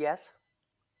 Yes.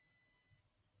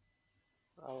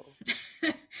 Oh.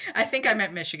 I think I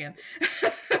meant Michigan.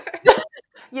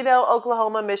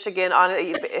 Oklahoma, Michigan, on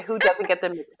who doesn't get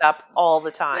them mixed up all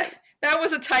the time? That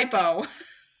was a typo.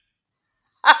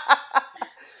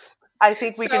 I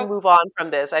think we can So, move on from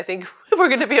this. I think we're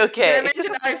going to be did I okay.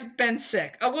 mention I've been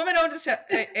sick? A woman owned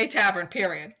a tavern,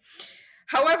 period.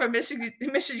 However, Michigan,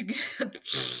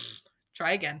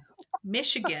 try again.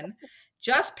 Michigan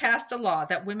just passed a law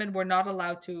that women were not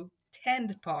allowed to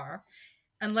tend bar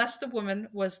unless the woman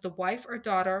was the wife or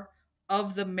daughter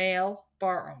of the male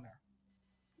bar owner.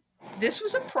 This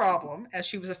was a problem as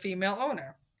she was a female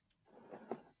owner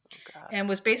Oh, God. and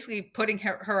was basically putting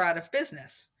her out of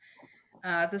business.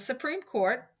 The Supreme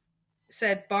Court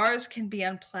said bars can be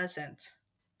unpleasant.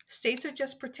 States are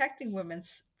just protecting women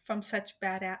from such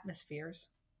bad atmospheres,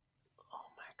 Oh,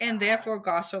 my and God. therefore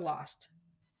goss are lost.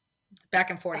 Back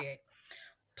in 48.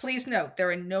 Please note, there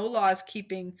are no laws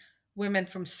keeping women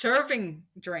from serving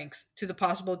drinks to the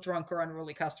possible drunk or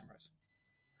unruly customers.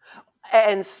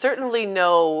 And certainly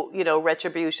no,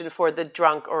 retribution for the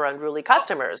drunk or unruly Oh,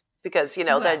 customers because,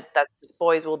 well, that's just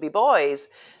boys will be boys.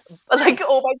 Like, right.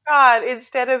 oh my God,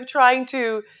 instead of trying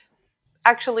to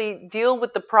actually deal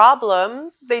with the problem,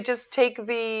 they just take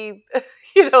the,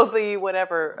 the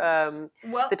whatever, the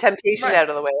Well, temptation right. out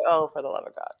of the way. Oh, for the love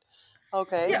of God.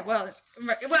 Okay. Yeah, well,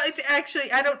 right. Well, it's actually,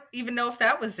 I don't even know if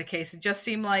that was the case. It just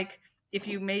seemed like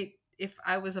if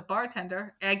I was a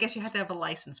bartender, I guess you had to have a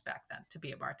license back then to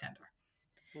be a bartender.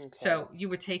 Okay. So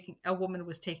a woman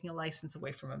was taking a license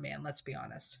away from a man, let's be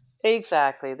honest.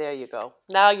 Exactly. There you go.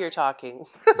 Now you're talking.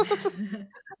 so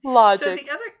Logic.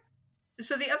 the other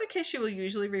so the other case you will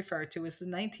usually refer to is the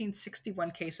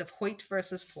 1961 case of Hoyt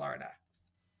versus Florida.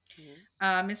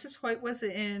 Mhm. Mrs. Hoyt was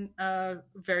in a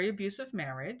very abusive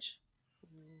marriage,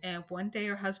 and one day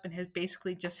her husband has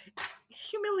basically just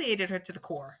humiliated her to the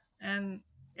core. And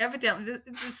evidently,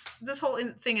 this whole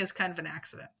thing is kind of an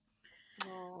accident.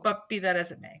 Oh. But be that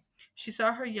as it may, she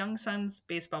saw her young son's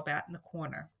baseball bat in the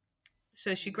corner,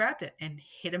 so she grabbed it and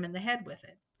hit him in the head with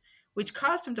it, which Mhm.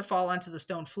 caused him to fall onto the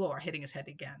stone floor, hitting his head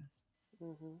again.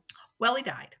 Mhm. Well, he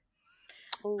died.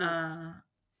 Oh. Uh,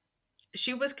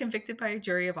 she was convicted by a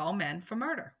jury of all men for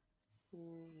murder.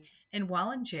 Mm. And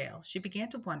while in jail, she began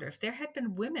to wonder if there had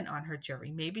been women on her jury,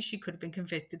 maybe she could have been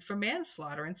convicted for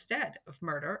manslaughter instead of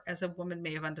murder, as a woman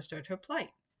may have understood her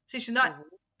plight. See, she's not Mhm.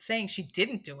 saying she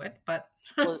didn't do it, but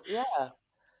Well, yeah.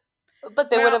 But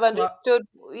they would well, have understood,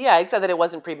 yeah, except that it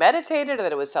wasn't premeditated or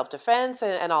that it was self-defense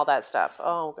and all that stuff.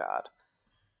 Oh God.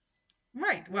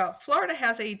 right. Well, Florida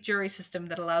has a jury system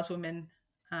that allows women,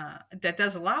 that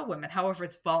does allow women. However,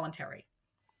 it's voluntary.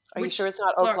 Are you sure Which it's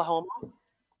not Florida? Oklahoma?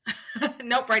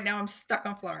 Nope. Right now, I'm stuck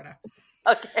on Florida.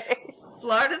 Okay.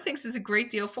 Florida thinks it's a great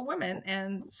deal for women,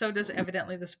 and so does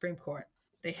evidently the Supreme Court.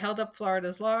 They held up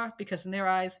Florida's law because, in their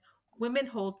eyes, women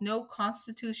hold no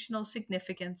constitutional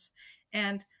significance,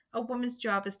 and a woman's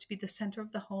job is to be the center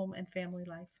of the home and family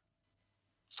life.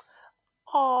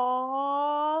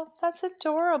 Aw, that's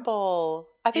adorable.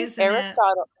 I think Isn't it?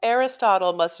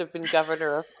 Aristotle must have been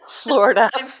governor of Florida.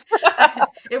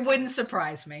 It wouldn't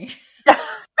surprise me.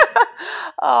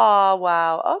 Oh,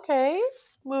 wow. Okay.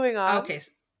 Moving on. Okay,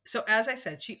 so as I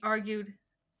said, she argued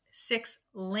 6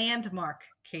 landmark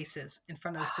cases in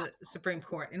front of the Supreme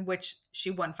Court, in which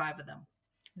she won 5 of them.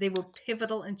 They were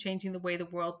pivotal in changing the way the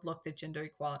world looked at gender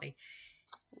equality.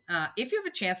 If you have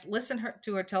a chance,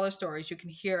 to her tell her stories. You can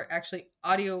hear actually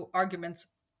audio arguments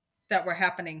that were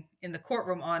happening in the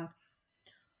courtroom on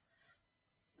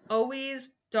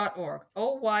oyez.org,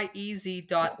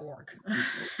 oyez.org.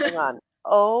 Hang on.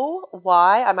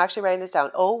 O-Y, I'm actually writing this down.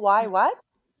 O-Y what?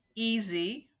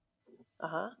 Ez.org.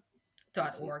 Uh-huh.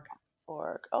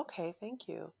 Org. Okay, thank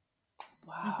you.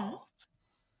 Mm-hmm. Wow.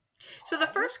 So the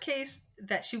first case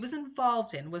that she was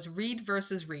involved in was Reed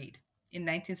versus Reed in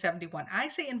 1971. I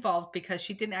say involved because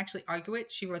she didn't actually argue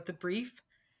it. She wrote the brief,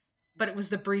 but it was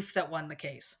the brief that won the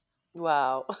case.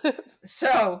 Wow.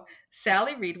 So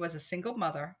Sally Reed was a single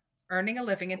mother, earning a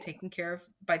living and taking care of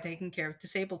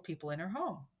disabled people in her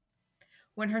home.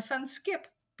 When her son Skip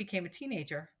became a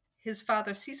teenager, his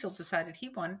father Cecil decided he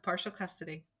wanted partial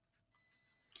custody.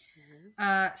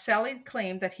 Mhm. Sally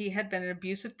claimed that he had been an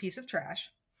abusive piece of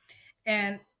trash,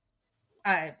 and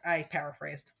I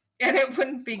paraphrased, and it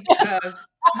wouldn't be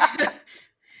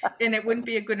and it wouldn't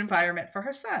be a good environment for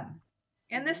her son.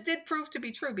 And this Mhm. did prove to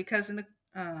be true because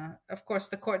of course,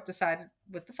 the court decided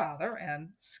with the father,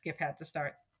 and Skip had to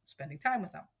start spending time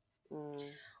with him.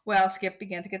 Mm. Well, Skip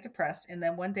began to get depressed, and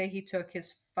then one day he took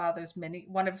his father's many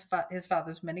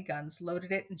guns,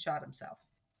 loaded it, and shot himself.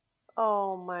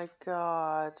 Oh my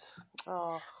God.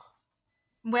 Oh.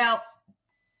 Well,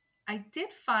 I did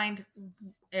find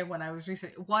when I was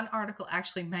researching, one article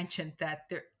actually mentioned that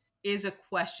there is a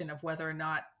question of whether or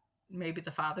not maybe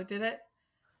the father did it,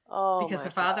 Oh because the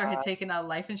my father had God. taken out a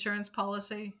life insurance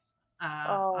policy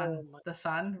Oh on my. the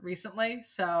son recently.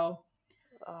 So,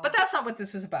 but Oh, that's not what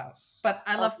this is about. But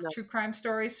I oh love no. true crime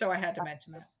stories, so I had to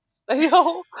mention that.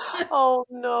 Oh, oh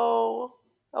no.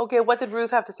 Okay, what did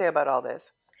Ruth have to say about all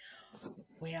this?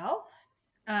 Well,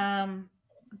 um,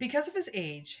 because of his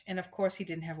age, and of course he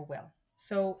didn't have a will.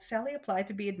 So Sally applied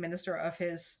to be administrator of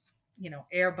his,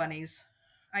 air bunnies.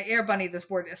 I air bunny this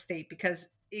word estate because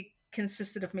it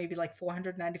consisted of maybe like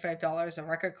 $495, a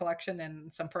record collection,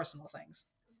 and some personal things,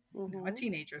 a Mm-hmm.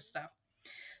 teenager's stuff.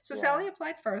 So Yeah. Sally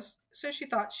applied first. So she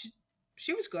thought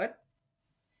she was good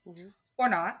Mm-hmm. or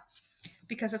not,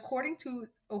 because according to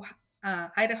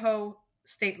Idaho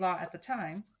state law at the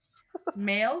time,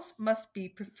 males must be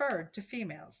preferred to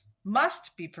females.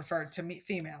 Must be preferred to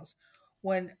females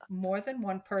when more than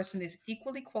one person is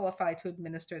equally qualified to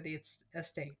administer the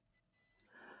estate.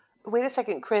 Wait a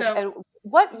second, Chris. So And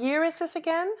what year is this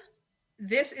again?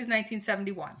 this is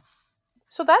 1971.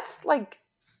 So that's like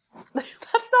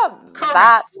that's not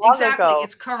that Current. long Exactly. ago.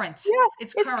 It's current. Yeah,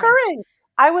 It's it's current. current.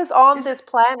 I was on This this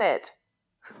planet.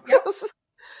 Yep,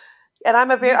 And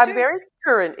me I'm too. very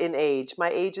current in age. My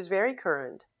age is very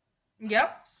current.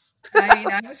 Yep. I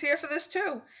mean, I was here for this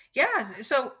too. Yeah.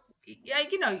 So, yeah,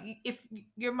 if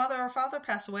your mother or father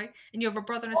pass away and you have a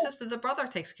brother and a sister, the brother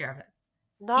takes care of it.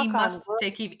 He Knock on must wood.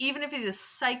 take even if he's a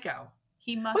psycho.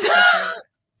 He must take care of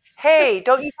Hey,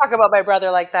 don't you talk about my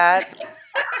brother like that.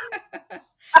 it.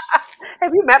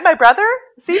 Have you met my brother?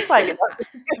 Seems like it.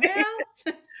 Well,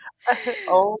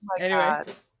 Oh my anyway,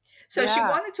 God. so she Yeah.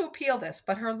 wanted to appeal this,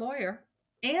 but her lawyer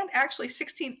and actually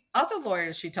 16 other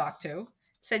lawyers she talked to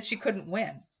said she couldn't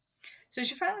win. So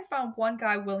she finally found one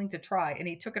guy willing to try, and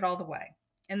he took it all the way.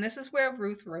 And this is where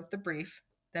Ruth wrote the brief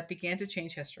that began to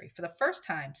change history. For the first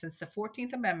time since the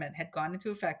 14th Amendment had gone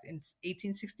into effect in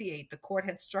 1868, the court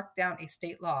had struck down a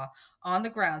state law on the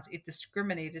grounds it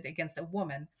discriminated against a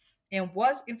woman and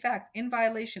was, in fact, in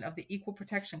violation of the Equal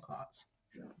Protection Clause.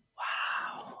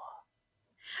 Wow.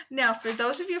 Now, for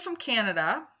those of you from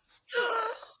Canada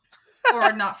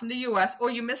or not from the US, or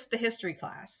you missed the history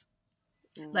class,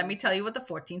 let me Mm. tell you what the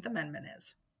 14th Amendment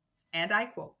is. And I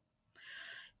quote,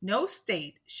 "No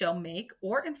state shall make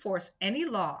or enforce any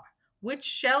law which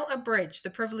shall abridge the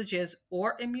privileges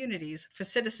or immunities for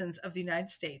citizens of the United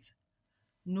States,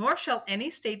 nor shall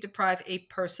any state deprive a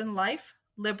person life,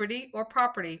 liberty, or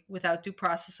property without due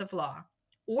process of law,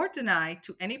 or deny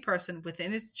to any person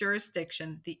within its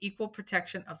jurisdiction the equal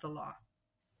protection of the law."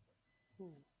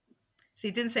 See,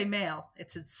 it didn't say male,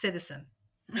 it said citizen.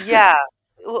 Yeah.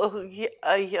 Well,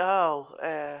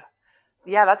 yeah,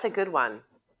 yeah, that's a good one.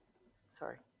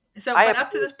 Sorry. So, I but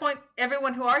up to approve. this point,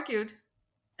 everyone who argued,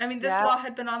 I mean, this Yeah. law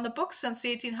had been on the books since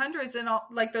the 1800s, and all,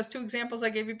 like those two examples I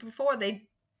gave you before, they're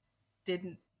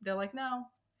like, no,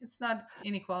 it's not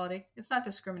inequality, it's not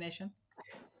discrimination.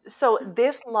 So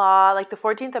this law, like the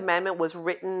 14th Amendment, was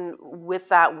written with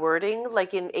that wording,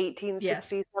 like in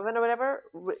Yes. 1867 or whatever.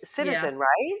 Yeah. Citizen,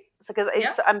 right? Because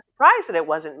Yep. I'm surprised that it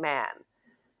wasn't man.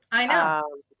 I know.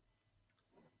 Um,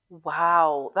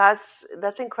 wow, that's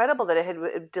incredible that it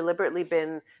had deliberately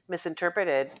been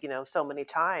misinterpreted, so many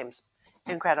times.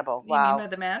 Incredible. You mean Wow. by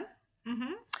the man?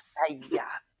 Mm-hmm. Yeah.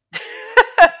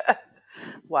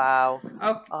 Wow.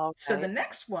 Okay. All So the right.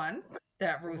 next one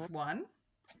that Mhm, Ruth won,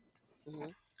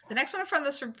 mhm. the next one in front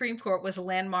of the Supreme Court was a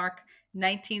landmark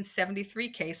 1973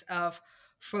 case of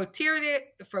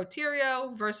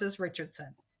Froterio versus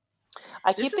Richardson.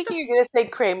 I This keep is the thinking you're going to say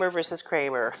Kramer versus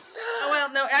Kramer. Oh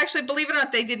well, no, actually, believe it or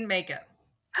not, they didn't make it.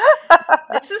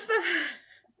 This is the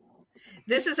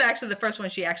this is actually the first one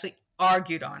she actually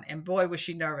argued on, and boy was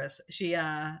she nervous. She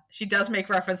does make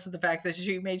reference to the fact that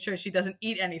she made sure she doesn't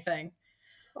eat anything,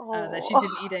 that she Oh,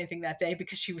 didn't eat anything that day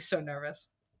because she was so nervous.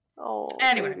 oh,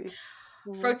 Anyway, baby.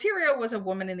 Mhm. Froterio was a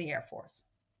woman in the Air Force.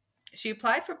 She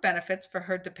applied for benefits for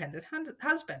her dependent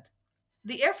husband.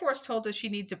 The Air Force told her she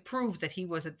needed to prove that he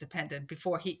was a dependent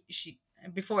before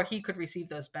he could receive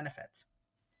those benefits.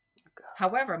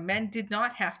 However, men did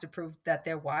not have to prove that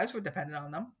their wives were dependent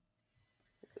on them.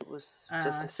 It was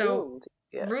just So assumed.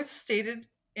 Ruth Yes. stated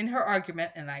in her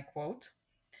argument, and I quote,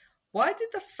 "Why did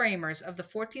the framers of the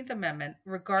 14th Amendment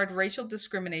regard racial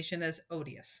discrimination as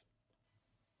odious?"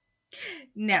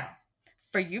 Now,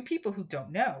 for you people who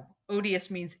don't know, odious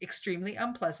means extremely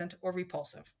unpleasant or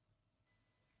repulsive.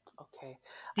 Okay.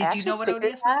 I Did you actually know what figured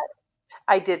odious meant? that.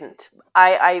 I didn't.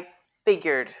 I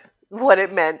figured what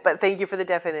it meant, but thank you for the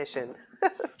definition.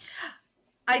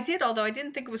 I did, although I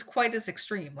didn't think it was quite as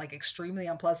extreme, like extremely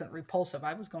unpleasant, repulsive.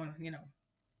 I was going,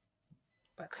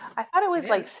 but I thought it it was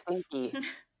like is. stinky.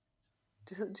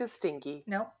 Just stinky.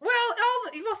 No.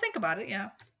 Well, think about it. Yeah.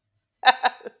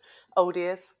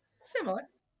 Odious. Similar.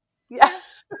 Yeah. Yeah.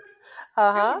 It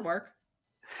Uh-huh. would work.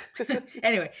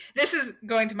 Anyway, this is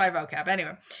going to my vocab.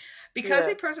 Anyway, because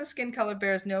Yeah. a person's skin color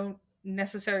bears no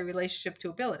necessary relationship to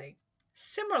ability,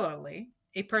 similarly,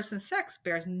 a person's sex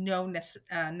bears no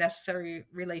necessary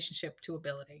relationship to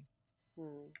ability.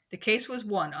 Hmm. The case was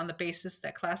won on the basis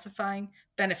that classifying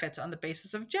benefits on the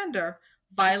basis of gender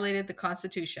violated the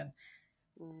Constitution.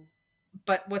 Hmm.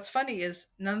 But what's funny is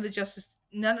none of the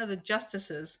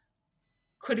justices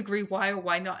could agree why or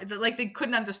why not. Like they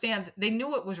couldn't understand. They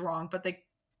knew it was wrong, but they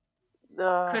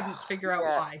couldn't figure out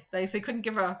Yeah. why. They couldn't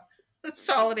give a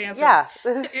solid answer. Yeah.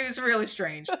 It was really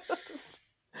strange.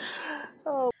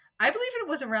 Oh. I believe it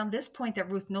was around this point that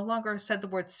Ruth no longer said the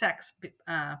word sex,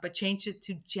 but changed it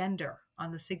to gender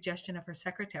on the suggestion of her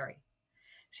secretary.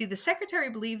 See, the secretary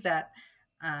believed that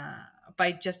uh,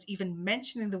 by just even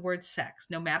mentioning the word sex,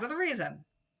 no matter the reason,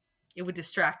 it would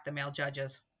distract the male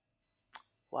judges.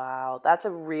 Wow, that's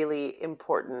a really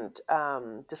important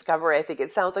discovery. I think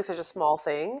it sounds like such a small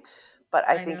thing, but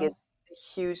I I think know. it's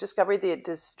a huge discovery. The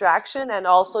distraction and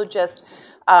also just,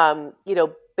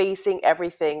 basing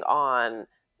everything on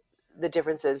the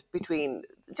differences between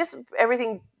just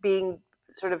everything being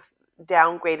sort of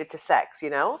downgraded to sex, you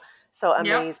know? So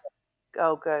Yep. amazing.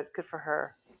 Oh, good. Good for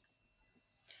her.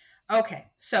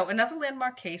 Okay, so another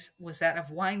landmark case was that of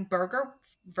Weinberger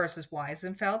versus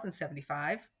Weisenfeld in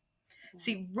 75.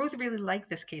 See, Ruth really liked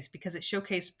this case because it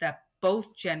showcased that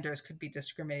both genders could be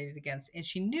discriminated against, and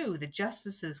she knew the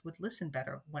justices would listen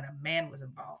better when a man was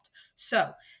involved.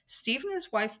 So, Steve and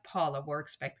his wife Paula were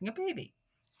expecting a baby.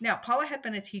 Now, Paula had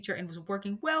been a teacher and was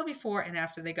working well before and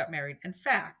after they got married. In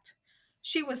fact,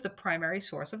 she was the primary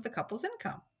source of the couple's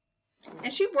income.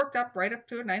 And she worked right up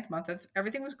to her ninth month.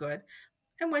 Everything was good.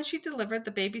 And when she delivered,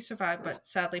 the baby survived, but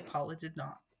sadly, Paula did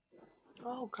not.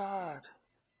 Oh, God.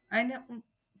 I know.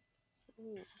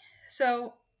 Mm.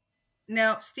 So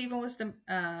now, Stephen was the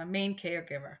main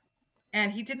caregiver,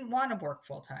 and he didn't want to work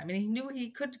full time, and he knew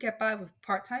he could get by with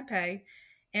part time pay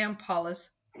and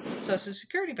Paula's Social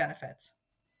Security benefits.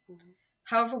 Mhm.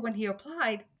 However, when he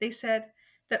applied, they said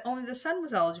that only the son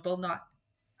was eligible, not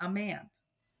a man.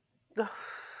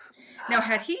 Now,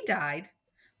 had he died,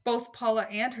 both Paula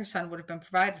and her son would have been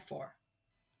provided for.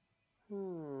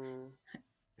 Hmm.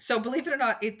 So, believe it or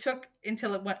not, it took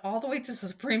until it went all the way to the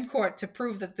Supreme Court to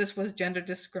prove that this was gender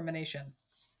discrimination.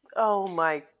 Oh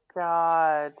my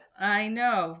God. I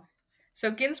know. So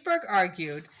Ginsburg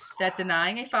argued that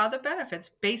denying a father benefits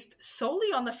based solely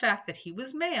on the fact that he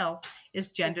was male is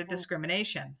gender Mhm.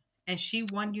 discrimination. And she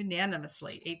won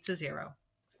unanimously, 8-0.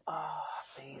 Oh,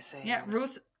 Yeah,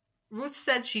 amazing. Ruth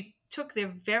said she took their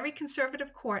very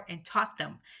conservative court and taught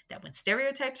them that when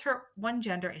stereotypes hurt one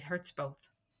gender, it hurts both.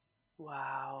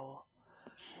 Wow.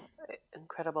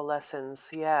 Incredible lessons.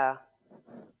 Yeah.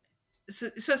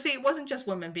 So see, it wasn't just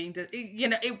women being,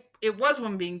 it was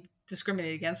women being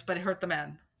discriminated against, but it hurt the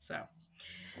men. So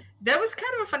that was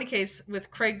kind of a funny case with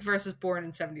Craig versus Bourne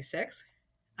in 76.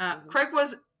 Mhm. Craig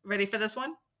was ready for this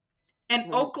one. An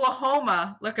Mhm.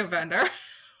 Oklahoma liquor vendor.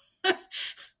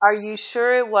 Are you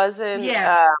sure it wasn't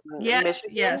Yes, yes,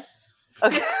 Michigan? yes.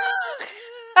 Okay.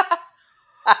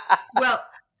 Well,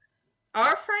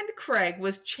 our friend Craig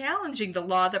was challenging the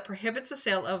law that prohibits the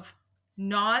sale of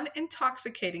non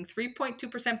intoxicating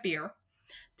 3.2% beer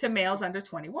to males under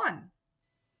 21.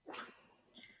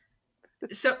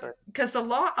 So, Sorry. because the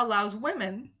law allows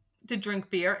women to drink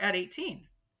beer at 18.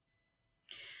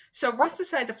 So Ruth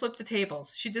decided to flip the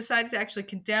tables. She decided to actually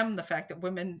condemn the fact that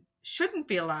women shouldn't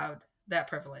be allowed that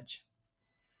privilege.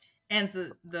 And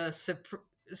the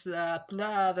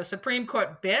Supreme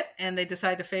Court bit, and they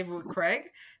decided to favor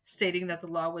Craig, stating that the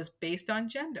law was based on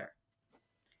gender.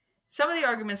 Some of the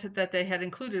arguments that they had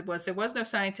included was there was no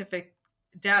scientific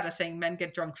data saying men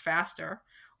get drunk faster,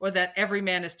 or that every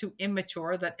man is too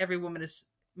immature, that every woman is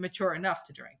mature enough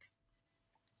to drink.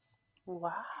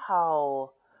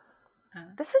 Wow.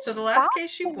 This is So the last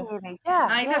case she won, fascinating. Yeah,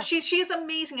 I know yeah. she's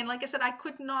amazing, and like I said, I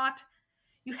could not.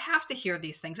 You have to hear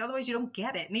these things, otherwise you don't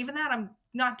get it. And even that, I'm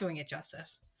not doing it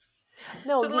justice.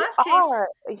 No, So the you last case, are.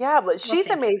 Yeah, but well, she's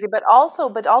thank you. amazing, but also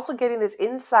getting this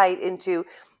insight into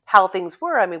how things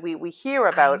were. I mean, we hear I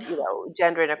about, know.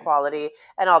 gender inequality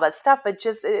and all that stuff, but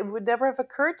just it would never have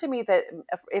occurred to me that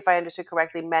if I understood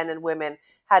correctly, men and women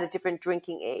had a different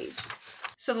drinking age.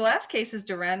 So the last case is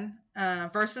Duren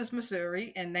versus Missouri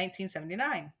in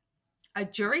 1979. A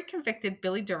jury convicted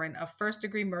Billy Duren of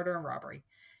first-degree murder and robbery.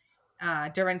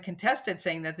 Duren contested,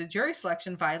 saying that the jury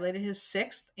selection violated his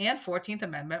 6th and 14th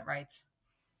Amendment rights.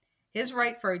 His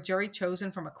right for a jury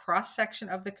chosen from a cross-section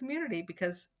of the community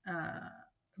because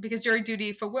jury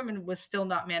duty for women was still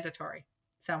not mandatory.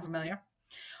 Sound Mhm. familiar?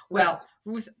 Yeah. Well,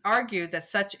 Ruth argued that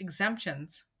such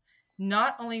exemptions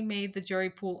not only made the jury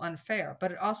pool unfair,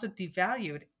 but it also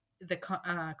devalued the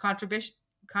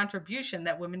contribution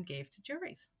that women gave to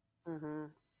juries. Hmm.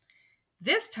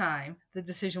 This time, the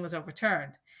decision was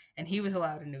overturned, and he was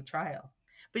allowed a new trial.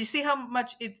 But you see how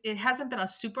much it hasn't been a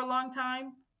super long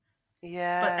time. But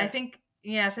I Yes. think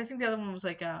yes, I think the other one was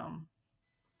like the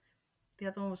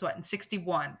other one was what in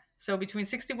 61. So between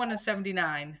 61 and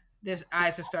 79, their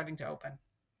eyes are starting to open.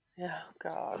 Yeah.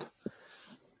 God.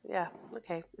 Yeah.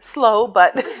 Okay. Slow,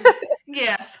 but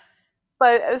Yes.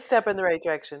 but a step in the right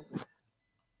direction.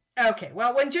 Okay.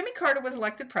 Well, when Jimmy Carter was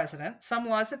elected president, some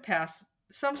laws had passed,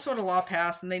 some sort of law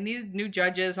passed, and they needed new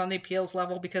judges on the appeals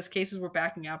level because cases were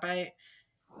backing up. I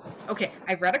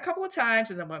read a couple of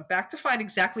times and then went back to find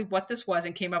exactly what this was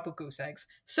and came up with goose eggs.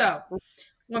 So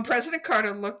when President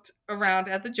Carter looked around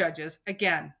at the judges,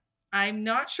 again, I'm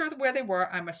not sure where they were.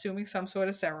 I'm assuming some sort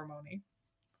of ceremony,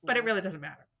 but it Mhm. really doesn't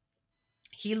matter.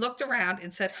 He looked around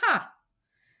and said, "Huh,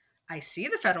 I see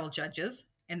the federal judges,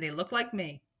 and they look like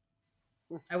me."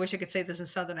 I wish I could say this in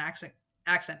Southern accent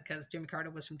because Jimmy Carter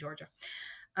was from Georgia.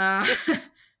 Uh,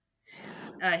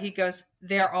 he goes,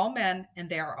 "They are all men and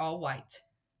they are all white,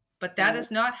 but that Mhm.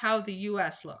 is not how the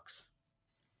U.S. looks."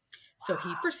 So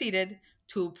he proceeded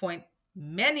to appoint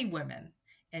many women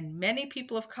and many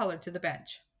people of color to the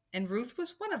bench, and Ruth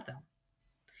was one of them.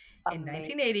 In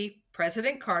Amazing. 1980,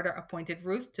 President Carter appointed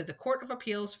Ruth to the Court of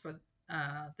Appeals for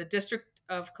the District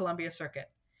of Columbia Circuit,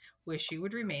 where she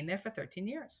would remain there for 13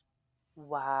 years.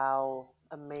 Wow.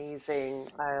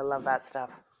 Amazing. I love that stuff.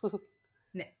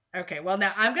 Okay, well,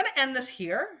 now I'm going to end this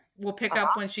here. We'll pick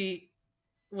up Uh-huh. when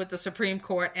with the Supreme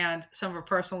Court and some of her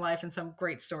personal life and some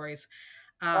great stories.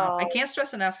 I Oh, can't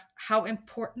stress enough how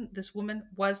important this woman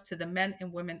was to the men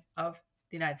and women of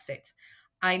the United States.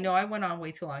 I know I went on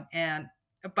way too long,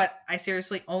 but I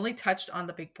seriously only touched on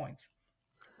the big points.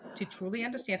 To truly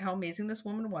understand how amazing this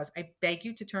woman was, I beg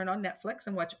you to turn on Netflix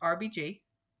and watch RBG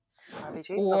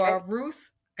RBG. Okay. or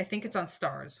Ruth. I think it's on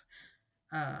Stars,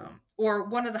 or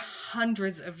one of the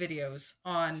hundreds of videos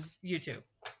on YouTube.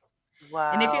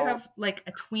 And if you Wow. have like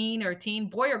a tween or a teen,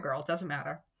 boy or girl, doesn't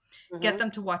matter, get Hmm.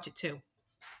 them to watch it too.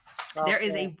 There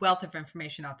is Okay. a wealth of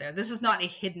information out there. This is not a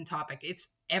hidden topic, it's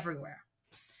everywhere.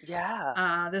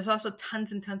 Yeah. There's also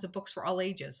tons and tons of books for all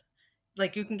ages.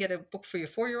 Like you can get a book for your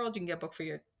 4-year-old, you can get a book for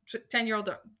your 10-year-old.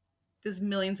 There's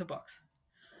millions of books.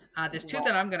 There's two Wow.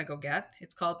 that I'm going to go get.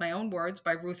 It's called My Own Words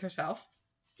by Ruth herself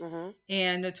Hmm.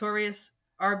 and Notorious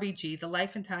RBG, The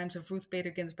Life and Times of Ruth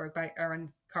Bader Ginsburg by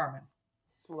Erin Carmen.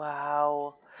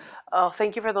 Wow. Oh,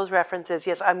 thank you for those references.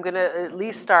 Yes, I'm gonna at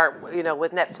least start,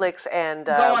 with Netflix and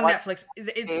Go on watch. Netflix.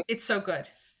 It's so good.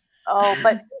 Oh,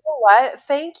 but you know what?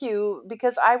 Thank you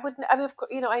because I wouldn't. I mean, of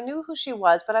course, I knew who she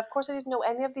was, but of course, I didn't know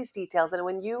any of these details. And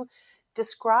when you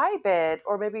describe it,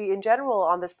 or maybe in general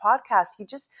on this podcast,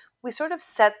 we sort of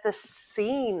set the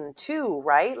scene too,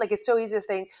 right? Like it's so easy to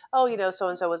think, oh, so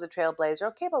and so was a trailblazer.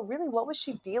 Okay, but really, what was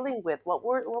she dealing with? What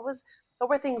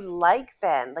were things like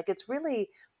then? Like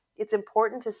it's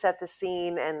important to set the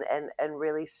scene and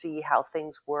really see how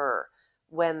things were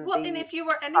when Well, and the if you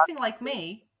were anything like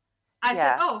me, I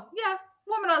said, yeah, "Oh yeah,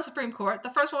 woman on the Supreme Court." The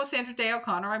first one was Sandra Day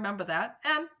O'Connor. I remember that,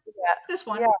 and yeah, this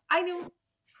yeah. one, I knew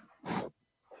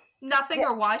nothing Yeah,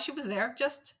 or why she was there.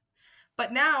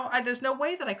 But now there's no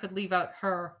way that I could leave out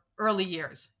her early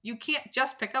years. You can't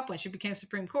just pick up when she became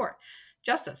Supreme Court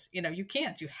justice. You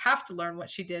can't. You have to learn what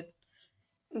she did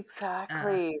uh,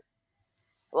 exactly.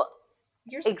 Well,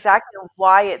 years ago. exactly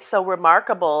why it's so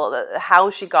remarkable how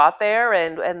she got there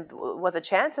and what the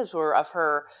chances were of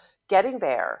her getting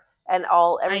there and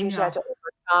I everything she had know. to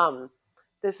overcome.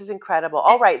 This is incredible.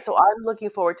 All And right, so I'm looking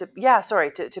forward to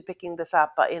to picking this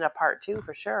up in a part two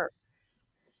for sure.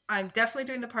 I'm definitely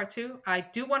doing the part two. I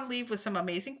do want to leave with some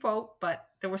amazing quote, but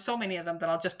there were so many of them that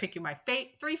I'll just pick you my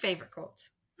three favorite quotes.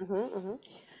 Hmm.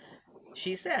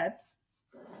 She said,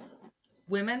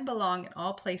 "Women belong in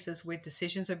all places where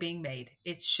decisions are being made.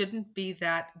 It shouldn't be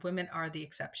that women are the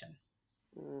exception."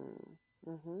 Hmm.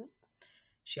 Hmm.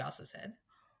 She also said,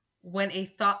 "When a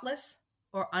thoughtless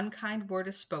or unkind word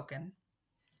is spoken,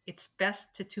 it's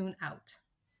best to tune out.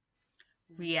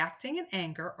 Reacting in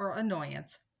anger or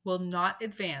annoyance will not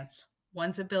advance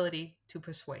one's ability to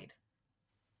persuade."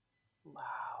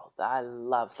 Wow, I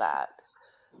love that.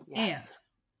 And Yes.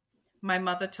 My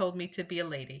mother told me to be a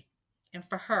lady. And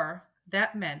for her,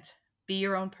 that meant be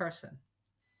your own person,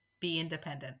 be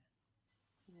independent.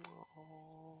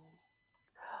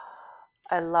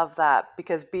 I love that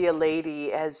because be a lady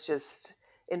has just,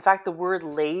 in fact, the word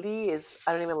lady is,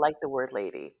 I don't even like the word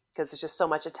lady because there's just so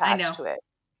much I attached know. to it,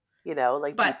 you know,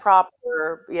 like be But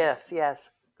proper. Yes, yes.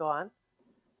 Go on.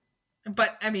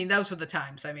 I mean, those were the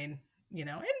times. I mean,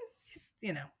 and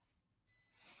you know,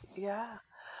 Yeah.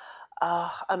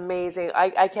 Oh, amazing.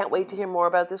 I can't wait to hear more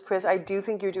about this, Chris. I do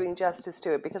think you're doing justice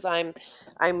to it because I'm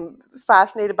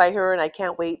fascinated by her and I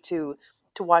can't wait to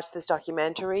watch this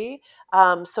documentary.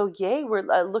 So yay,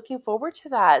 we're looking forward to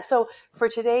that. So for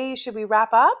today, should we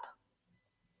wrap up?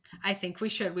 I think we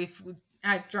should.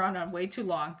 I've drawn on way too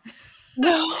long.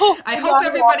 No, I hope not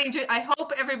at all. everybody. I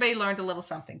hope everybody learned a little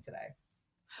something today.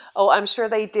 Oh, I'm sure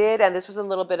they did. And this was a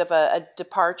little bit of a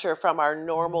departure from our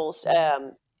normal,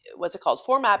 what's it called,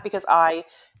 format because I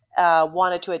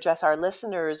wanted to address our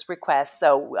listeners' requests.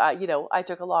 So, I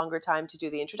took a longer time to do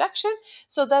the introduction.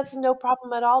 So that's no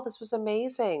problem at all. This was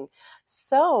amazing. I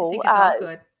So, think it's all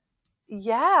good.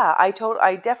 yeah, I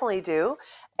definitely do.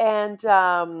 And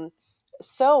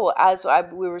so,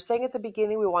 we were saying at the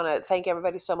beginning, we want to thank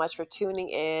everybody so much for tuning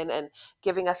in and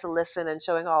giving us a listen and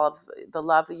showing all of the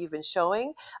love that you've been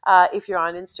showing. If you're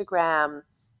on Instagram,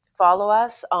 follow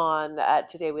us on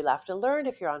Today We Laughed and Learned.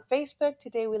 If you're on Facebook,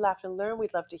 Today We Laughed and Learned,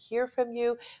 we'd love to hear from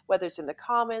you, whether it's in the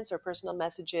comments or personal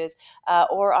messages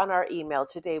or on our email,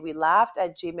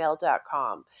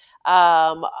 todaywelaughed@gmail.com.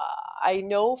 I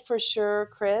know for sure,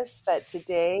 Chris, that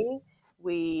today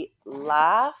we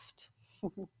laughed.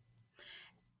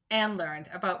 And learned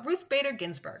about Ruth Bader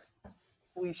Ginsburg.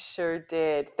 We sure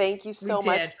did. Thank you We so much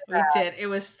did. for We that. did. It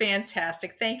was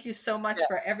fantastic. Thank you so much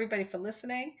for everybody for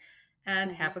listening,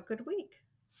 and Mhm. have a good week.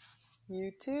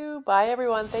 You too. Bye,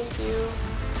 everyone. Thank you.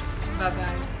 Bye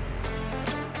bye.